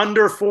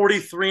Under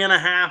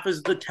 43.5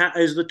 is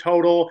the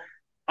total.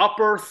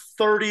 Upper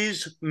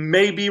 30s,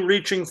 maybe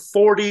reaching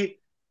 40.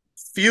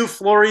 Few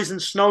flurries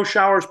and snow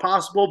showers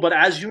possible. But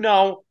as you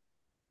know,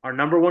 our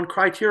number one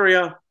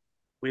criteria,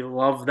 we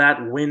love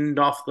that wind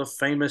off the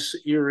famous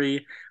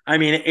Erie. I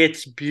mean,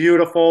 it's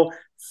beautiful.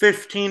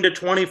 15 to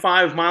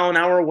 25 mile an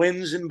hour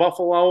winds in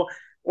Buffalo.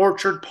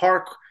 Orchard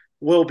Park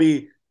will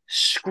be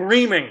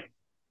screaming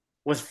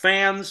with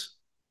fans,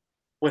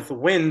 with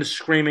wind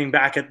screaming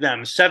back at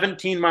them.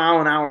 17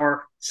 mile an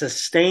hour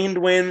sustained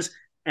winds.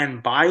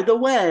 And by the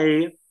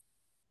way,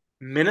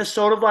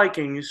 Minnesota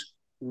Vikings,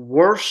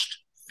 worst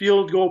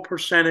field goal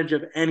percentage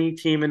of any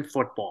team in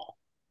football.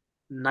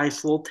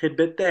 Nice little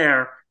tidbit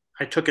there.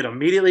 I took it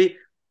immediately.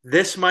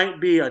 This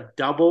might be a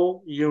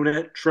double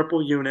unit,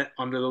 triple unit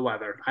under the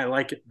weather. I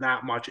like it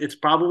that much. It's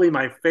probably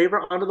my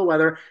favorite under the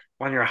weather.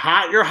 When you're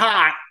hot, you're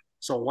hot.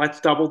 So let's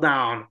double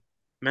down.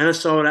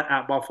 Minnesota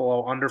at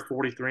Buffalo under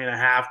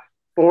 43.5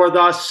 for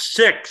the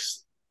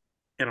sixth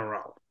in a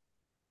row.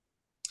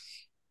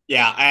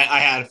 Yeah, I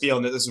had a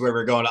feeling that this is where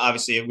we're going.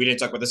 Obviously, we didn't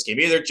talk about this game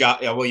either.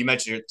 Well, you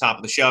mentioned at the top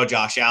of the show,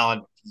 Josh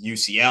Allen,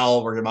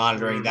 UCL. We're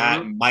monitoring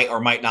that and might or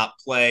might not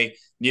play.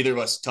 Neither of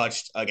us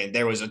touched. Again,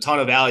 there was a ton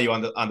of value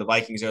on the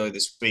Vikings earlier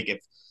this week.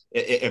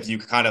 If you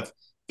kind of,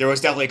 there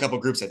was definitely a couple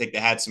of groups I think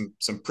that had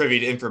some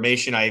privy to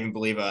information. I even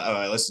believe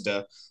I listened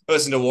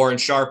to Warren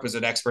Sharp, who's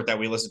an expert that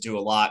we listen to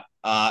a lot,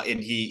 and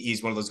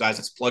he's one of those guys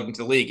that's plugged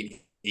into the league. And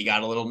he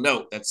got a little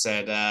note that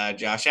said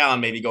Josh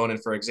Allen may be going in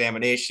for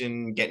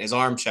examination, getting his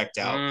arm checked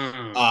out,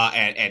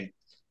 and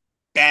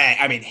bang,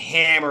 I mean,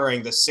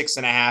 hammering the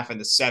 6.5 and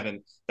the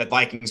 7 that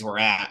Vikings were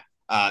at.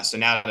 So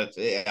now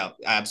that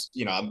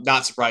I'm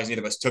not surprised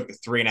neither of us took the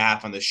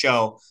 3.5 on the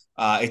show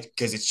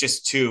because it's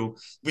just too.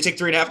 We take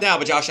 3.5 now,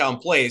 but Josh Allen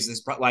plays.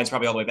 This line's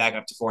probably all the way back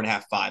up to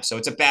 4.5, 5. So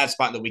it's a bad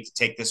spot in the week to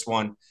take this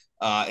one.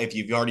 If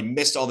you've already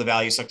missed all the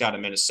value sucked out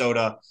of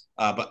Minnesota.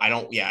 But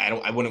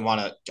I wouldn't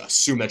want to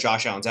assume that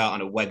Josh Allen's out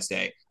on a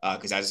Wednesday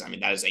because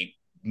that is a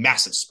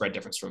massive spread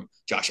difference from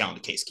Josh Allen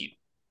to Case Keenum.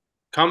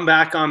 Come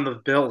back on the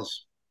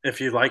Bills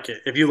if you like it.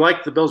 If you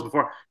liked the Bills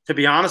before, to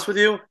be honest with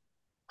you,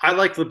 I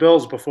liked the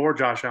Bills before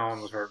Josh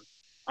Allen was hurt.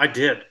 I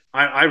did.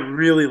 I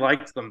really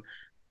liked them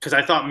because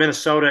I thought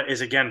Minnesota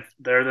is, again,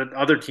 they're the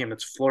other team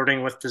that's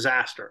flirting with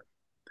disaster.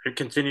 They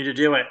continue to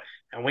do it.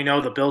 And we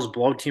know the Bills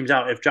blow teams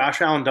out. If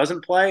Josh Allen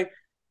doesn't play,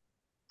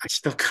 I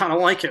still kind of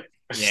like it.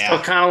 Still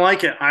kind of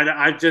like it.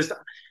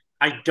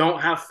 I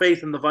don't have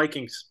faith in the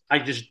Vikings. I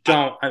just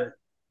don't.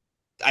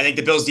 I think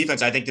the Bills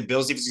defense is going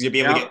to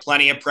be able to get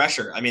plenty of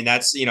pressure. I mean,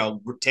 that's,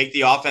 take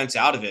the offense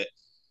out of it.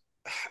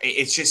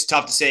 It's just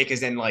tough to say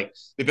because then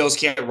the Bills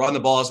can't run the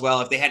ball as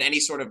well. If they had any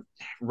sort of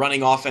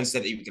running offense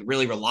that you could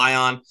really rely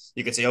on,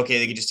 you could say, okay,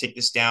 they could just take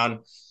this down.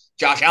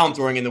 Josh Allen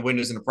throwing in the wind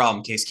isn't a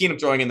problem. Case Keenum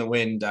throwing in the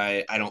wind,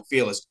 I don't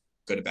feel as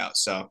good about.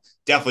 So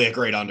definitely a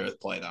great under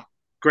play though.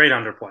 Great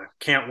underplay.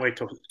 Can't wait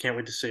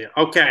to see it.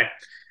 Okay.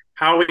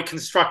 How are we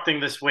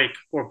constructing this week?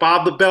 We're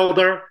Bob the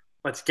Builder.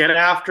 Let's get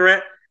after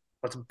it.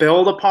 Let's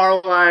build a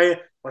parlay.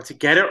 Let's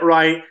get it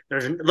right.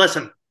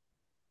 Listen,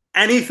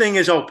 anything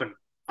is open.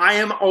 I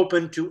am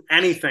open to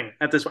anything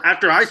at this.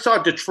 After I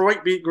saw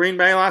Detroit beat Green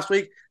Bay last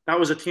week, that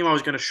was a team I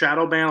was going to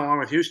shadow ban along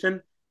with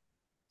Houston.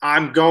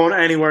 I'm going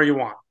anywhere you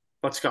want.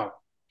 Let's go.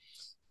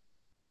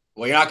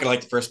 Well, you're not going to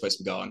like the first place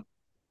I'm going.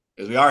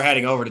 Because we are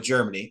heading over to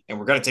Germany, and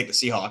we're going to take the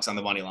Seahawks on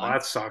the money line. Well,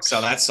 that sucks.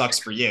 So that sucks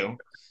for you.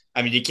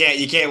 I mean, you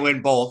can't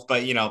win both,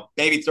 but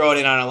maybe throw it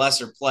in on a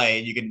lesser play,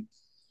 and you can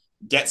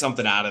get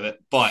something out of it.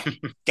 But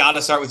got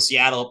to start with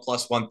Seattle at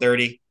plus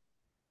 130.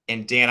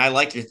 And Dan, I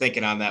like your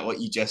thinking on that.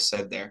 What you just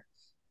said there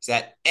is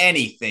that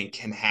anything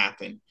can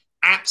happen.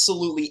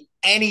 Absolutely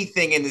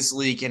anything in this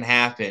league can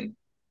happen.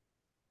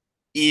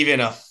 Even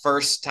a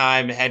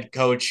first-time head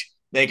coach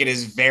making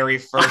his very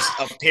first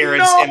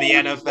appearance in the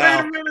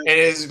NFL and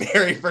his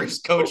very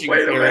first coaching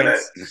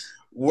appearance.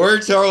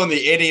 We're throwing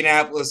the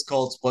Indianapolis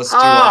Colts plus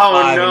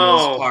 205 in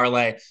this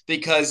parlay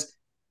because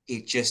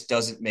it just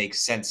doesn't make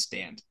sense,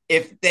 Dan.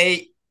 If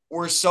they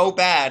were so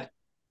bad,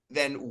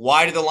 then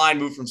why did the line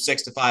move from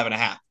 6 to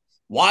 5.5?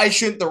 Why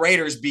shouldn't the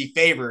Raiders be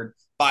favored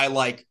by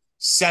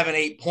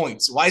 7-8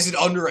 points? Why is it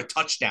under a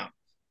touchdown?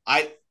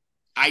 I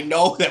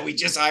know that we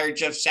just hired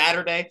Jeff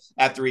Saturday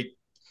after he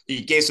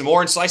gave some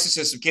orange slices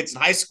to some kids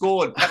in high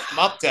school and pepped them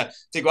up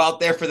to go out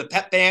there for the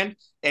pep band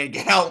and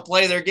get out and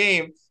play their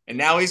game. And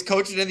now he's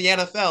coaching in the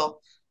NFL.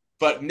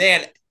 But,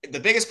 man, the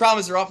biggest problem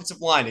is their offensive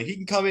line. If he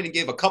can come in and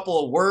give a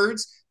couple of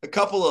words, a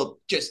couple of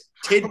just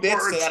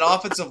tidbits to that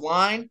offensive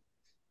line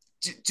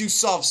to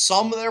solve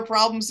some of their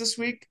problems this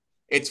week,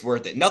 it's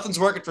worth it. Nothing's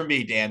working for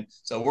me, Dan.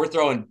 So we're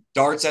throwing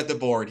darts at the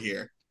board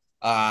here.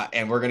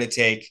 And we're going to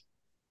take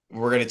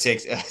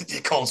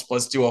the Colts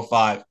plus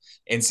 205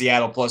 and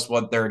Seattle plus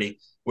 130,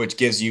 which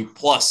gives you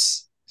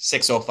plus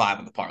 605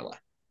 in the parlay.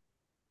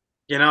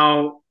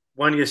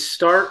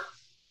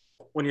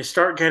 When you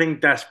start getting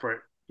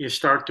desperate, you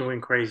start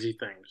doing crazy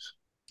things.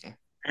 Okay.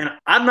 And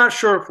I'm not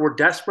sure if we're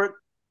desperate.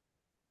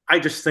 I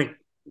just think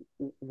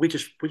we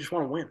just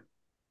want to win.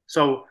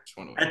 So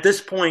at this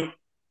point,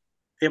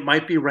 it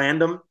might be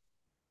random.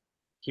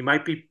 He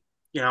might be,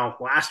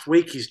 last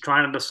week he's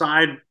trying to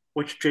decide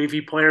which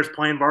JV players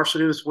playing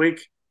varsity this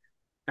week.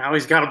 Now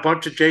he's got a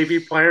bunch of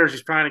JV players.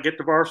 He's trying to get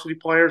the varsity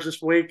players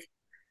this week.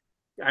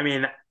 I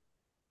mean,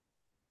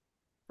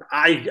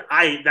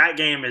 that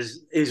game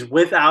is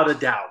without a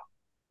doubt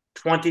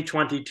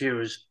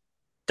 2022's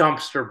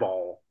dumpster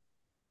ball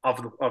of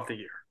the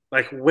year,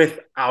 like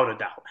without a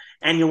doubt.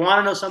 And you want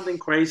to know something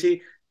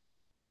crazy?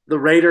 The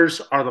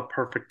Raiders are the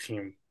perfect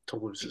team to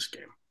lose this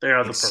game. They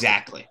are the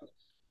exactly. perfect team.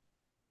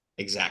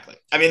 Exactly.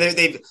 I mean,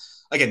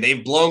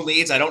 they've blown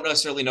leads. I don't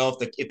necessarily know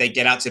if they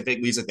get out to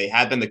big leads like they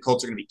have been, the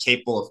Colts are going to be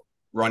capable of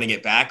running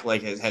it back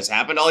like it has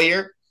happened all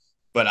year.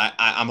 But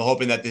I'm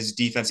hoping that this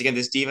defense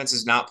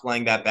is not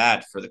playing that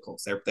bad for the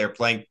Colts. They're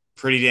playing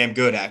pretty damn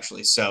good,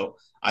 actually. So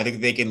I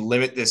think they can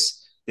limit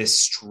this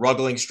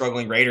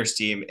struggling Raiders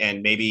team,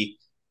 and maybe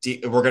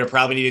we're going to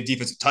probably need a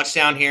defensive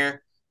touchdown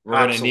here.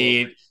 We're going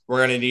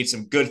to need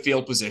some good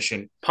field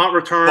position, punt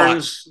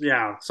returns,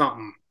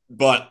 something.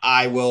 But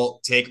I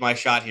will take my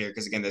shot here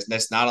because again,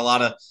 there's not a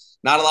lot of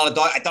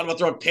dog. I thought about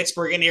throwing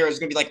Pittsburgh in here. It's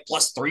going to be like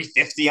plus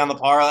 350 on the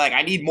parlay. Like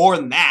I need more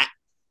than that.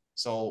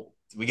 So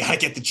we got to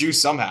get the juice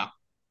somehow.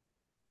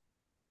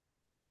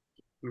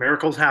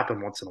 Miracles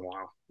happen once in a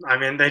while. I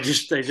mean, they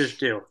just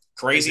do.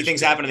 Crazy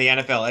things happen in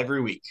the NFL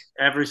every week.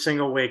 Every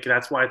single week.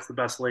 That's why it's the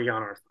best league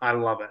on earth. I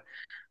love it.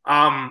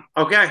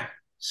 Okay.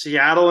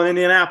 Seattle and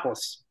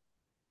Indianapolis.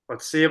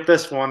 Let's see if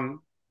this one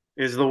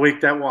is the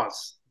week that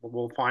was.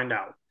 We'll find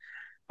out.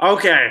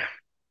 Okay.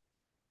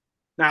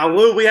 Now,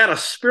 Lou, we had a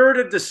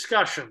spirited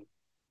discussion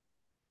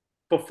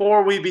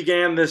before we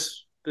began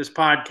this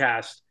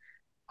podcast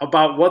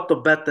about what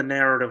the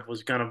narrative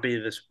was going to be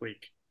this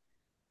week.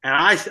 And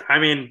I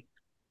mean,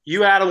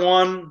 you had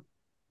one.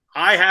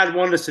 I had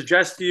one to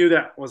suggest to you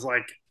that was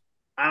like,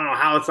 I don't know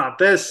how it's not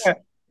this. Yeah.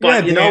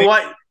 But you know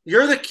what?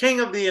 You're the king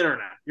of the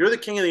internet.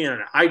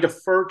 I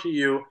defer to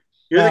you.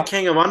 You're the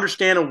king of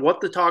understanding what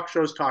the talk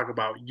shows talk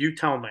about. You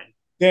tell me.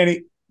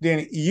 Danny,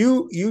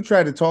 you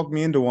tried to talk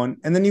me into one,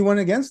 and then you went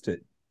against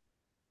it.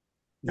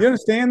 You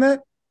understand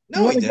that?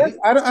 No, I didn't.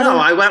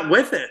 I went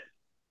with it.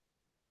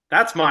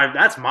 That's my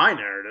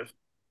narrative.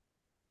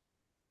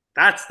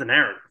 That's the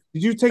narrative.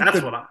 Did you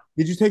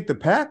take the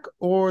pack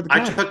or the?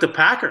 I took the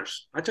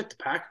Packers.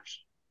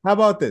 How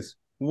about this?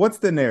 What's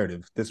the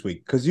narrative this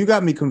week? Because you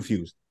got me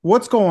confused.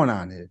 What's going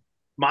on here?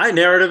 My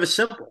narrative is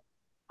simple.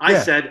 I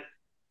said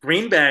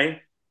Green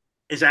Bay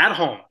is at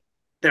home.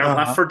 They're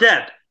left for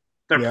dead.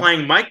 They're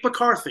playing Mike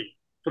McCarthy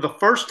for the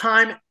first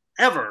time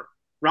ever.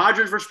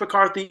 Rodgers versus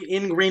McCarthy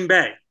in Green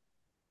Bay.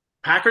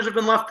 Packers have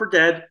been left for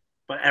dead,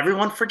 but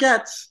everyone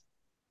forgets.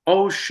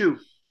 Oh, shoot.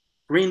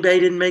 Green Bay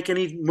didn't make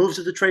any moves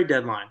at the trade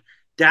deadline.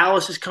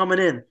 Dallas is coming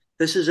in.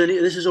 This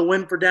is a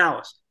win for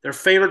Dallas. They're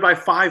favored by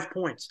 5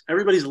 points.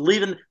 Everybody's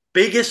leaving.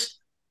 Biggest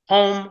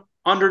home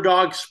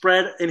underdog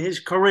spread in his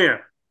career.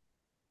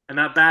 And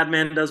that bad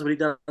man does what he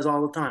does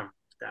all the time.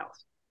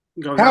 Dallas.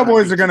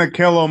 Cowboys are going to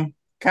kill him.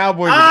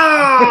 Cowboys.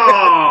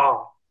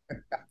 Oh!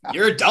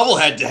 You're a double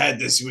head-to-head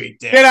this week,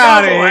 Dan. Get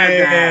out of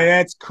here.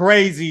 That's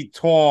crazy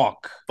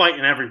talk.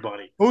 Fighting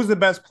everybody. Who's the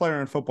best player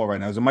in football right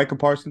now? Is it Micah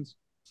Parsons?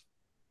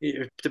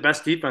 The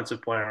best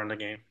defensive player in the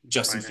game.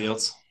 Justin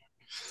Fields.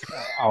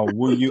 Oh,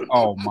 will you?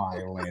 Oh, my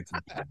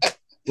Atlanta.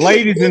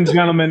 Ladies and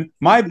gentlemen,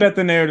 my bet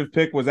the narrative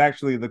pick was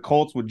actually the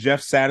Colts with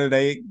Jeff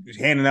Saturday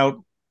handing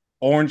out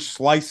orange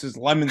slices,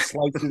 lemon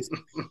slices,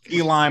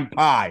 key lime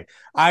pie.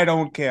 I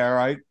don't care, all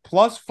right?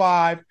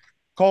 +5,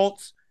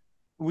 Colts.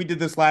 We did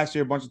this last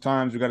year a bunch of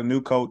times. We got a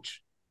new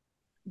coach.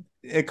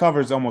 It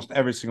covers almost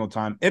every single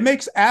time. It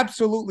makes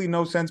absolutely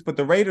no sense, but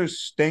the Raiders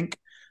stink.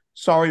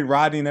 Sorry,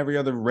 Rodney and every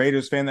other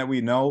Raiders fan that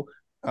we know.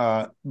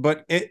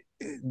 But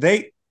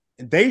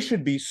they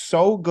should be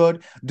so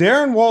good.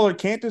 Darren Waller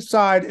can't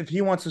decide if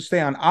he wants to stay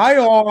on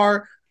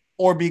IR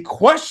or be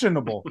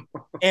questionable.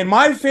 And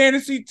my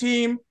fantasy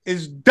team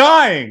is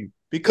dying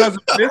because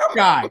of this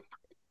guy.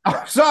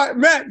 I'm sorry,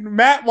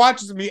 Matt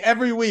watches me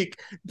every week.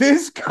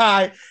 This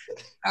guy,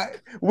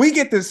 we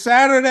get to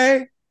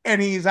Saturday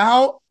and he's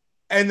out,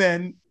 and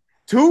then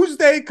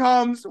Tuesday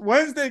comes,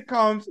 Wednesday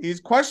comes,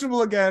 he's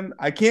questionable again.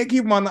 I can't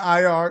keep him on the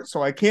IR,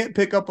 so I can't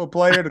pick up a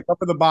player to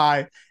cover the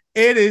bye.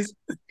 It is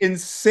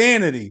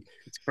insanity.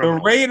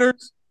 The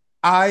Raiders,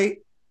 I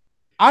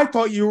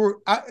thought you were.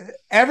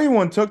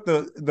 Everyone took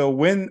the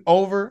win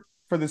over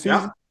for the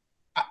season.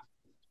 Yeah.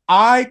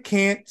 I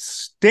can't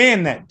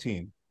stand that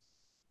team.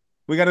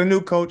 We got a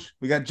new coach.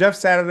 We got Jeff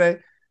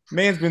Saturday.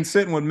 Man's been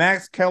sitting with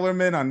Max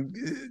Kellerman on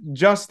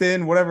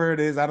Justin, whatever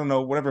it is. I don't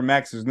know, whatever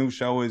Max's new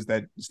show is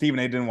that Stephen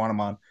A. didn't want him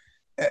on.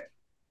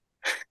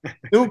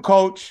 New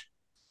coach,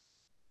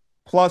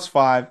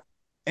 +5.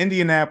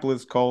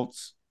 Indianapolis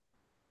Colts.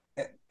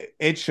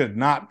 It should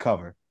not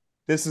cover.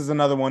 This is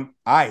another one.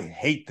 I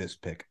hate this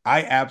pick.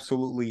 I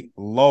absolutely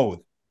loathe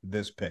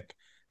this pick.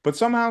 But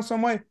somehow,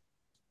 some way,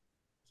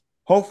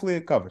 hopefully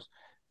it covers.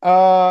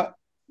 But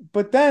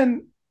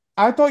then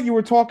I thought you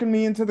were talking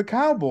me into the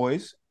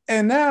Cowboys,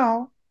 and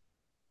now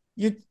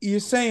you're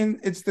saying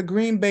it's the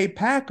Green Bay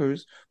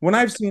Packers when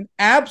I've seen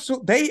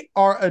they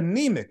are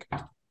anemic.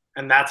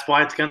 And that's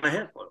why it's going to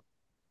hit.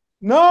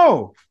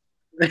 No,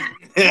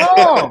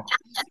 no,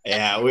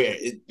 Yeah,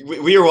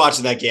 we were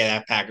watching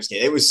that Packers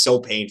game. It was so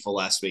painful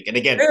last week. And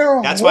again,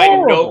 they're that's why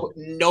horrible.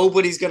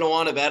 nobody's going to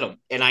want to bet them.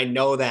 And I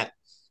know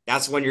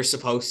that's when you're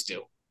supposed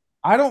to.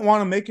 I don't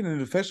want to make it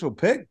an official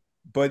pick,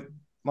 but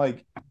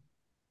like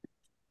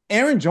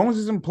Aaron Jones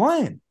isn't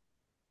playing,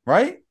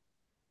 right?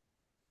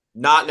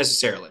 Not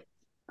necessarily.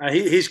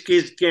 He's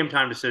game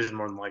time decision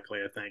more than likely,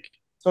 I think.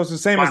 So it's the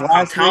same But as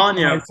last week telling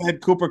when I you,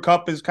 said Cooper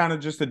Cup is kind of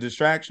just a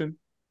distraction.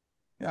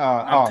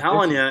 I'm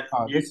telling you,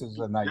 This is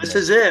a nightmare. this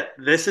is it.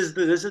 This is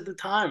the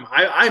time.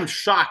 I'm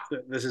shocked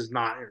that this is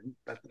not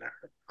that's the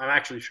narrative. I'm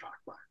actually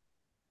shocked by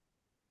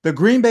it. The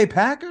Green Bay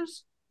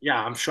Packers?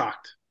 Yeah, I'm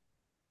shocked.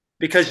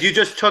 Because you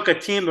just took a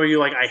team where you're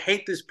like, I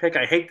hate this pick,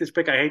 I hate this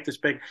pick, I hate this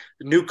pick.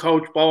 The new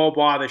coach, blah, blah,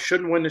 blah. They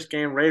shouldn't win this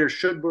game. Raiders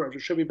should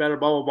be better,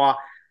 blah, blah, blah.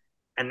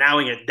 And now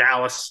we get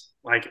Dallas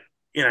like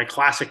in a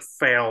classic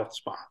fail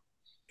spot.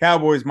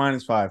 Cowboys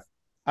 -5.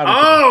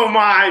 Oh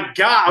my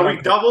God. Are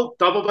we double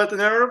bet the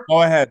narrative?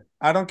 Go ahead.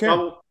 I don't care.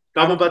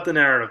 Double bet the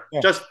narrative.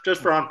 Yeah.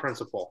 Just for on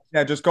principle.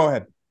 Yeah, just go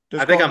ahead.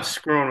 I think I'm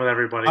screwing with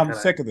everybody. I'm today.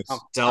 sick of this.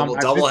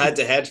 Double head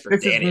to head for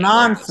this Danny. This is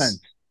nonsense.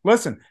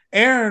 Listen,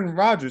 Aaron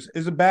Rodgers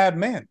is a bad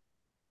man.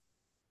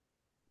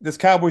 This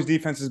Cowboys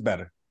defense is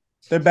better.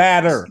 They're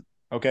badder.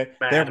 Okay?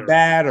 They're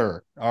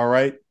badder. All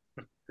right?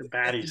 They're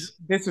baddies.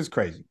 This is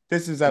crazy.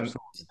 This is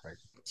absolutely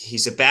crazy.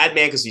 He's a bad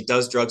man because he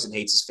does drugs and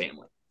hates his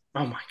family.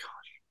 Oh my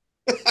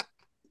gosh.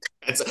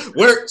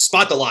 Where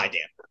spot the lie,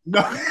 Dan.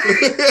 No.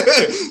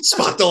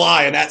 Spot the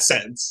lie in that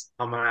sentence.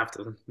 I'm gonna have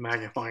to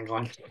magnifying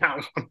glass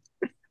that one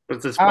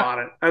to spot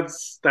it.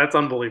 That's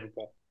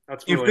unbelievable.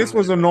 That's really if this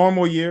was a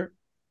normal year,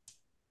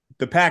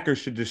 the Packers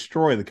should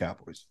destroy the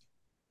Cowboys.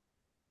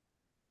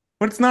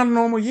 But it's not a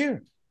normal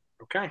year.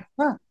 Okay.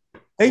 Huh.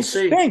 They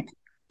stink.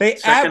 They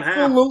second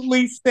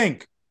absolutely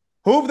stink.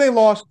 Who have they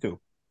lost to?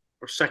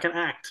 Or second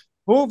act.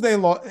 Who have they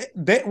lost?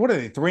 What are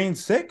they,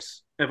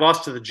 3-6? They've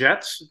lost to the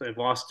Jets. They've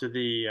lost to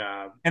the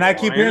and I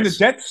keep hearing the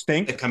Jets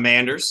stink. The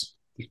Commanders.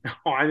 No,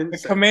 I didn't.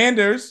 The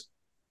Commanders.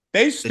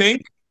 They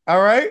stink.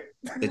 All right.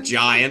 The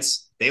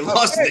Giants. They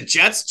lost to the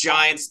Jets,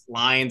 Giants,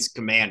 Lions,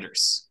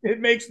 Commanders. It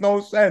makes no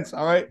sense.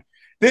 All right.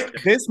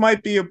 This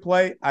might be a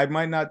play. I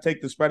might not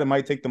take the spread. I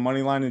might take the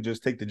money line and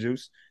just take the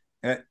juice.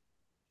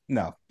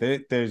 No,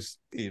 there's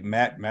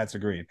Matt's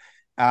agreed.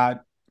 I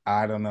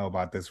don't know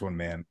about this one,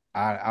 man.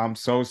 I'm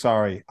so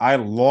sorry. I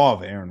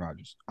love Aaron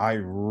Rodgers. I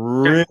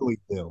really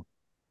do.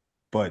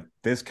 But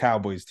this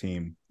Cowboys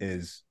team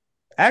is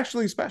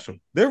actually special.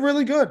 They're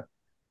really good.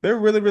 They're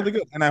really, really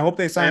good. And I hope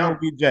they sign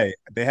OBJ.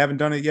 They haven't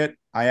done it yet.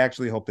 I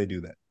actually hope they do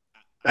that.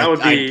 That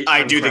would be.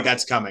 I do think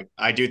that's coming.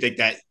 I do think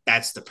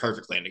that's the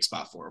perfect landing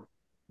spot for him.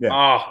 Yeah.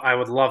 Oh, I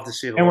would love to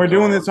see them. And we're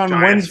doing this on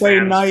Wednesday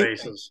night.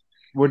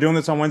 We're doing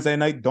this on Wednesday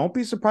night. Don't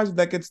be surprised if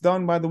that gets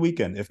done by the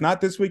weekend. If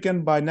not this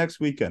weekend, by next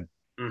weekend.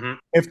 Mm-hmm.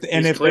 If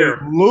they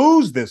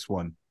lose this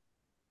one,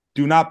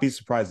 do not be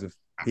surprised if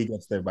he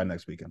gets there by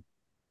next weekend.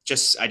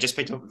 I just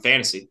picked up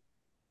fantasy.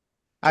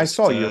 I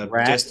saw you,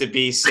 rat. Just to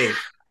be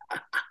safe.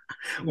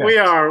 Yeah. We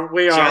are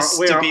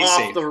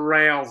off the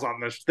rails on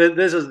this.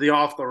 This is the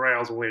off the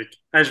rails week.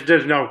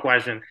 There's no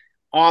question.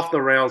 Off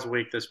the rails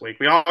week this week.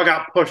 We all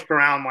got pushed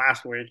around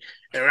last week,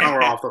 and now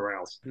we're off the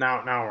rails.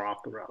 Now we're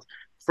off the rails.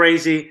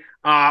 Crazy.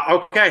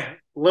 Okay,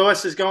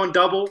 Lewis is going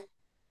double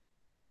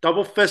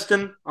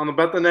fisting on the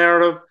bet the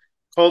narrative.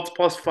 Colts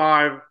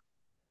 +5.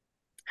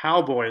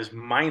 Cowboys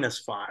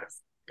 -5.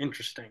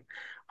 Interesting.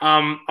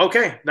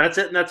 Okay, that's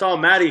it, and that's all.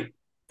 Maddie,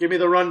 give me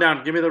the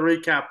rundown. Give me the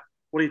recap.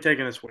 What are you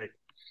taking this week?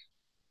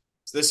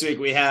 So this week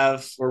we're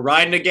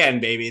riding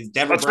again, baby.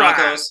 Denver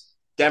Broncos.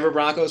 Denver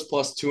Broncos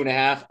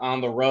 +2.5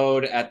 on the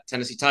road at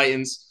Tennessee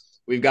Titans.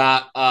 We've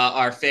got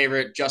our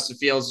favorite Justin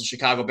Fields and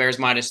Chicago Bears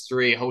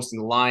 -3 hosting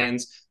the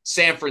Lions.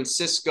 San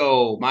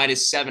Francisco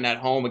 -7 at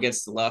home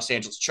against the Los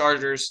Angeles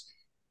Chargers.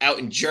 Out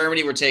in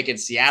Germany, we're taking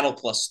Seattle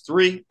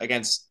 +3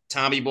 against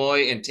Tommy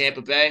Boy in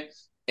Tampa Bay.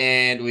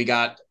 And we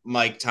got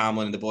Mike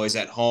Tomlin and the boys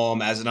at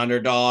home as an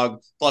underdog,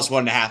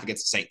 +1.5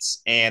 against the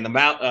Saints. And the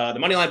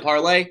money line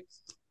parlay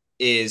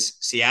is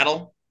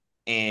Seattle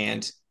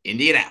and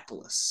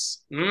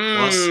Indianapolis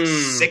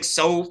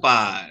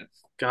 +605.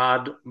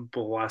 God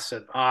bless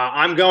it.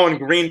 I'm going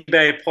Green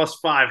Bay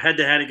 +5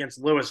 head-to-head against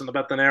Lewis in the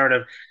bet the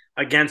narrative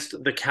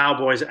against the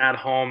Cowboys at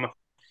home.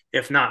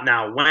 If not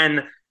now,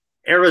 when?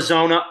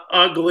 Arizona,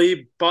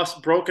 ugly,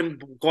 broken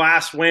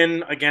glass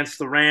win against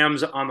the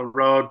Rams on the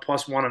road,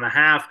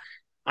 +1.5.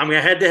 I'm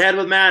going head-to-head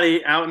with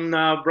Maddie out in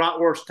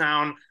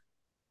Bratwursttown.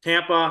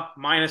 Tampa,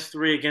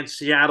 -3 against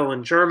Seattle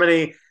in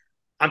Germany.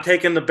 I'm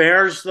taking the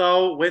Bears,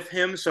 though, with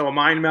him. So a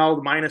mind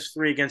meld,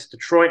 -3 against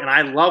Detroit. And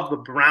I love the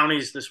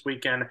Brownies this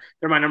weekend.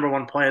 They're my number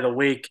one play of the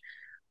week.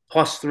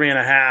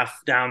 +3.5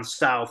 down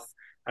south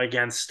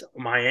against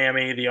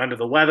Miami. The under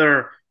the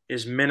weather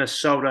is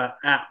Minnesota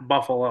at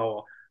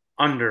Buffalo,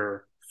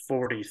 under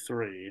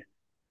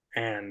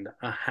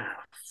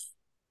 43.5.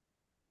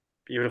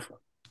 Beautiful.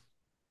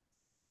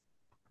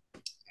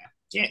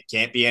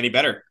 Can't be any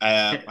better.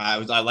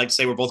 I'd like to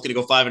say we're both going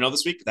to go 5-0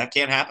 this week, but that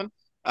can't happen.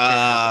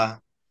 But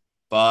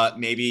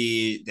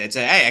maybe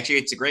actually,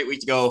 it's a great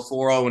week to go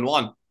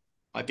 4-0-1.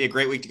 Might be a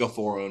great week to go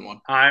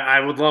 4-0-1. I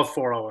would love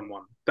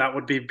 4-0-1. That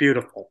would be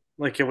beautiful.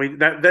 Like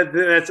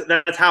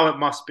that's how it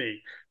must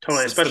be.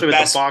 Totally, especially with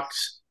the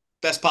Bucks.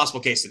 Best possible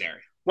case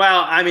scenario.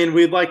 Well, I mean,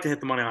 we'd like to hit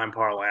the money line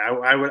parlay.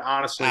 I would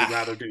honestly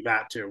rather do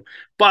that too.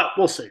 But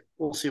we'll see.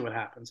 We'll see what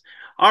happens.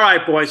 All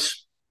right,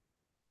 boys.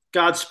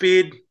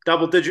 Godspeed.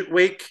 Double-digit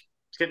week.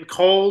 It's getting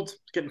cold.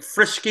 It's getting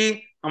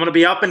frisky. I'm going to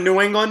be up in New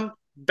England,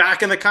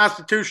 back in the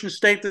Constitution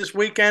State this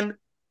weekend.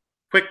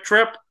 Quick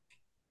trip.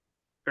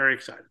 Very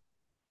excited.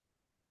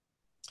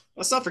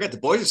 Let's not forget the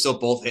boys are still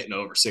both hitting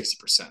over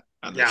 60%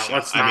 on this show.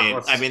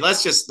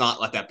 Let's just not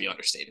let that be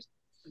understated.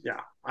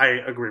 Yeah, I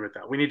agree with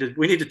that. We need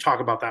to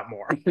talk about that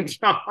more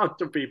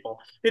to people.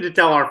 We need to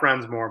tell our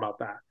friends more about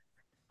that.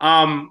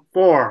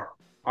 For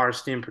our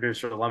esteemed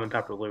producer, Lemon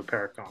Pepper Lou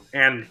Perricone,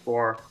 and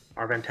for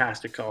our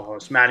fantastic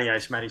co-host, Matty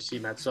Ice, Matty C,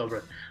 Matt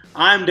Silver,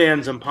 I'm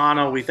Dan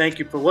Zampano. We thank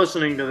you for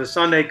listening to the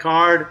Sunday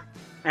Card,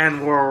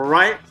 and we're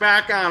right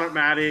back on it,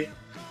 Matty.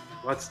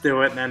 Let's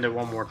do it and end it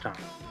one more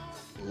time.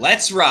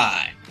 Let's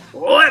ride.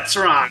 Let's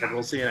ride.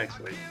 We'll see you next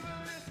week.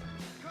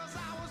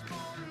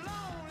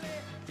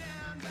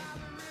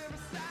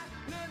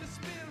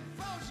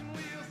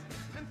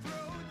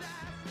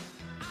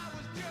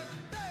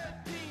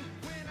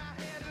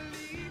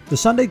 The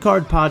Sunday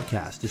Card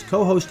Podcast is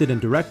co-hosted and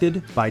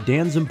directed by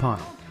Dan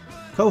Zampano,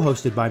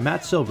 co-hosted by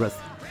Matt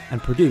Silvrith,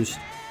 and produced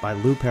by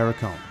Lou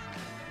Perricone.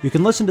 You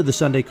can listen to The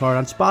Sunday Card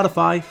on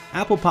Spotify,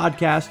 Apple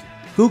Podcast,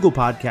 Google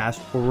Podcast,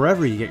 or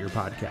wherever you get your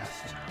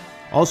podcasts.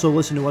 Also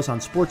listen to us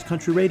on Sports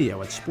Country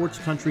Radio at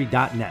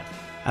sportscountry.net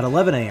at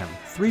 11 a.m.,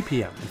 3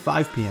 p.m., and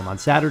 5 p.m. on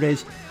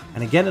Saturdays,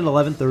 and again at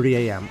 11:30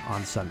 a.m.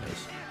 on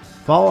Sundays.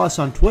 Follow us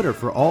on Twitter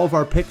for all of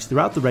our picks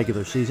throughout the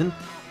regular season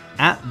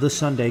at The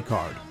Sunday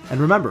Card.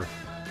 And remember,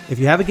 if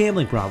you have a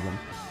gambling problem,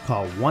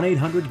 call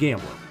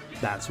 1-800-GAMBLER.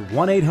 That's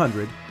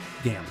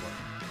 1-800-GAMBLER.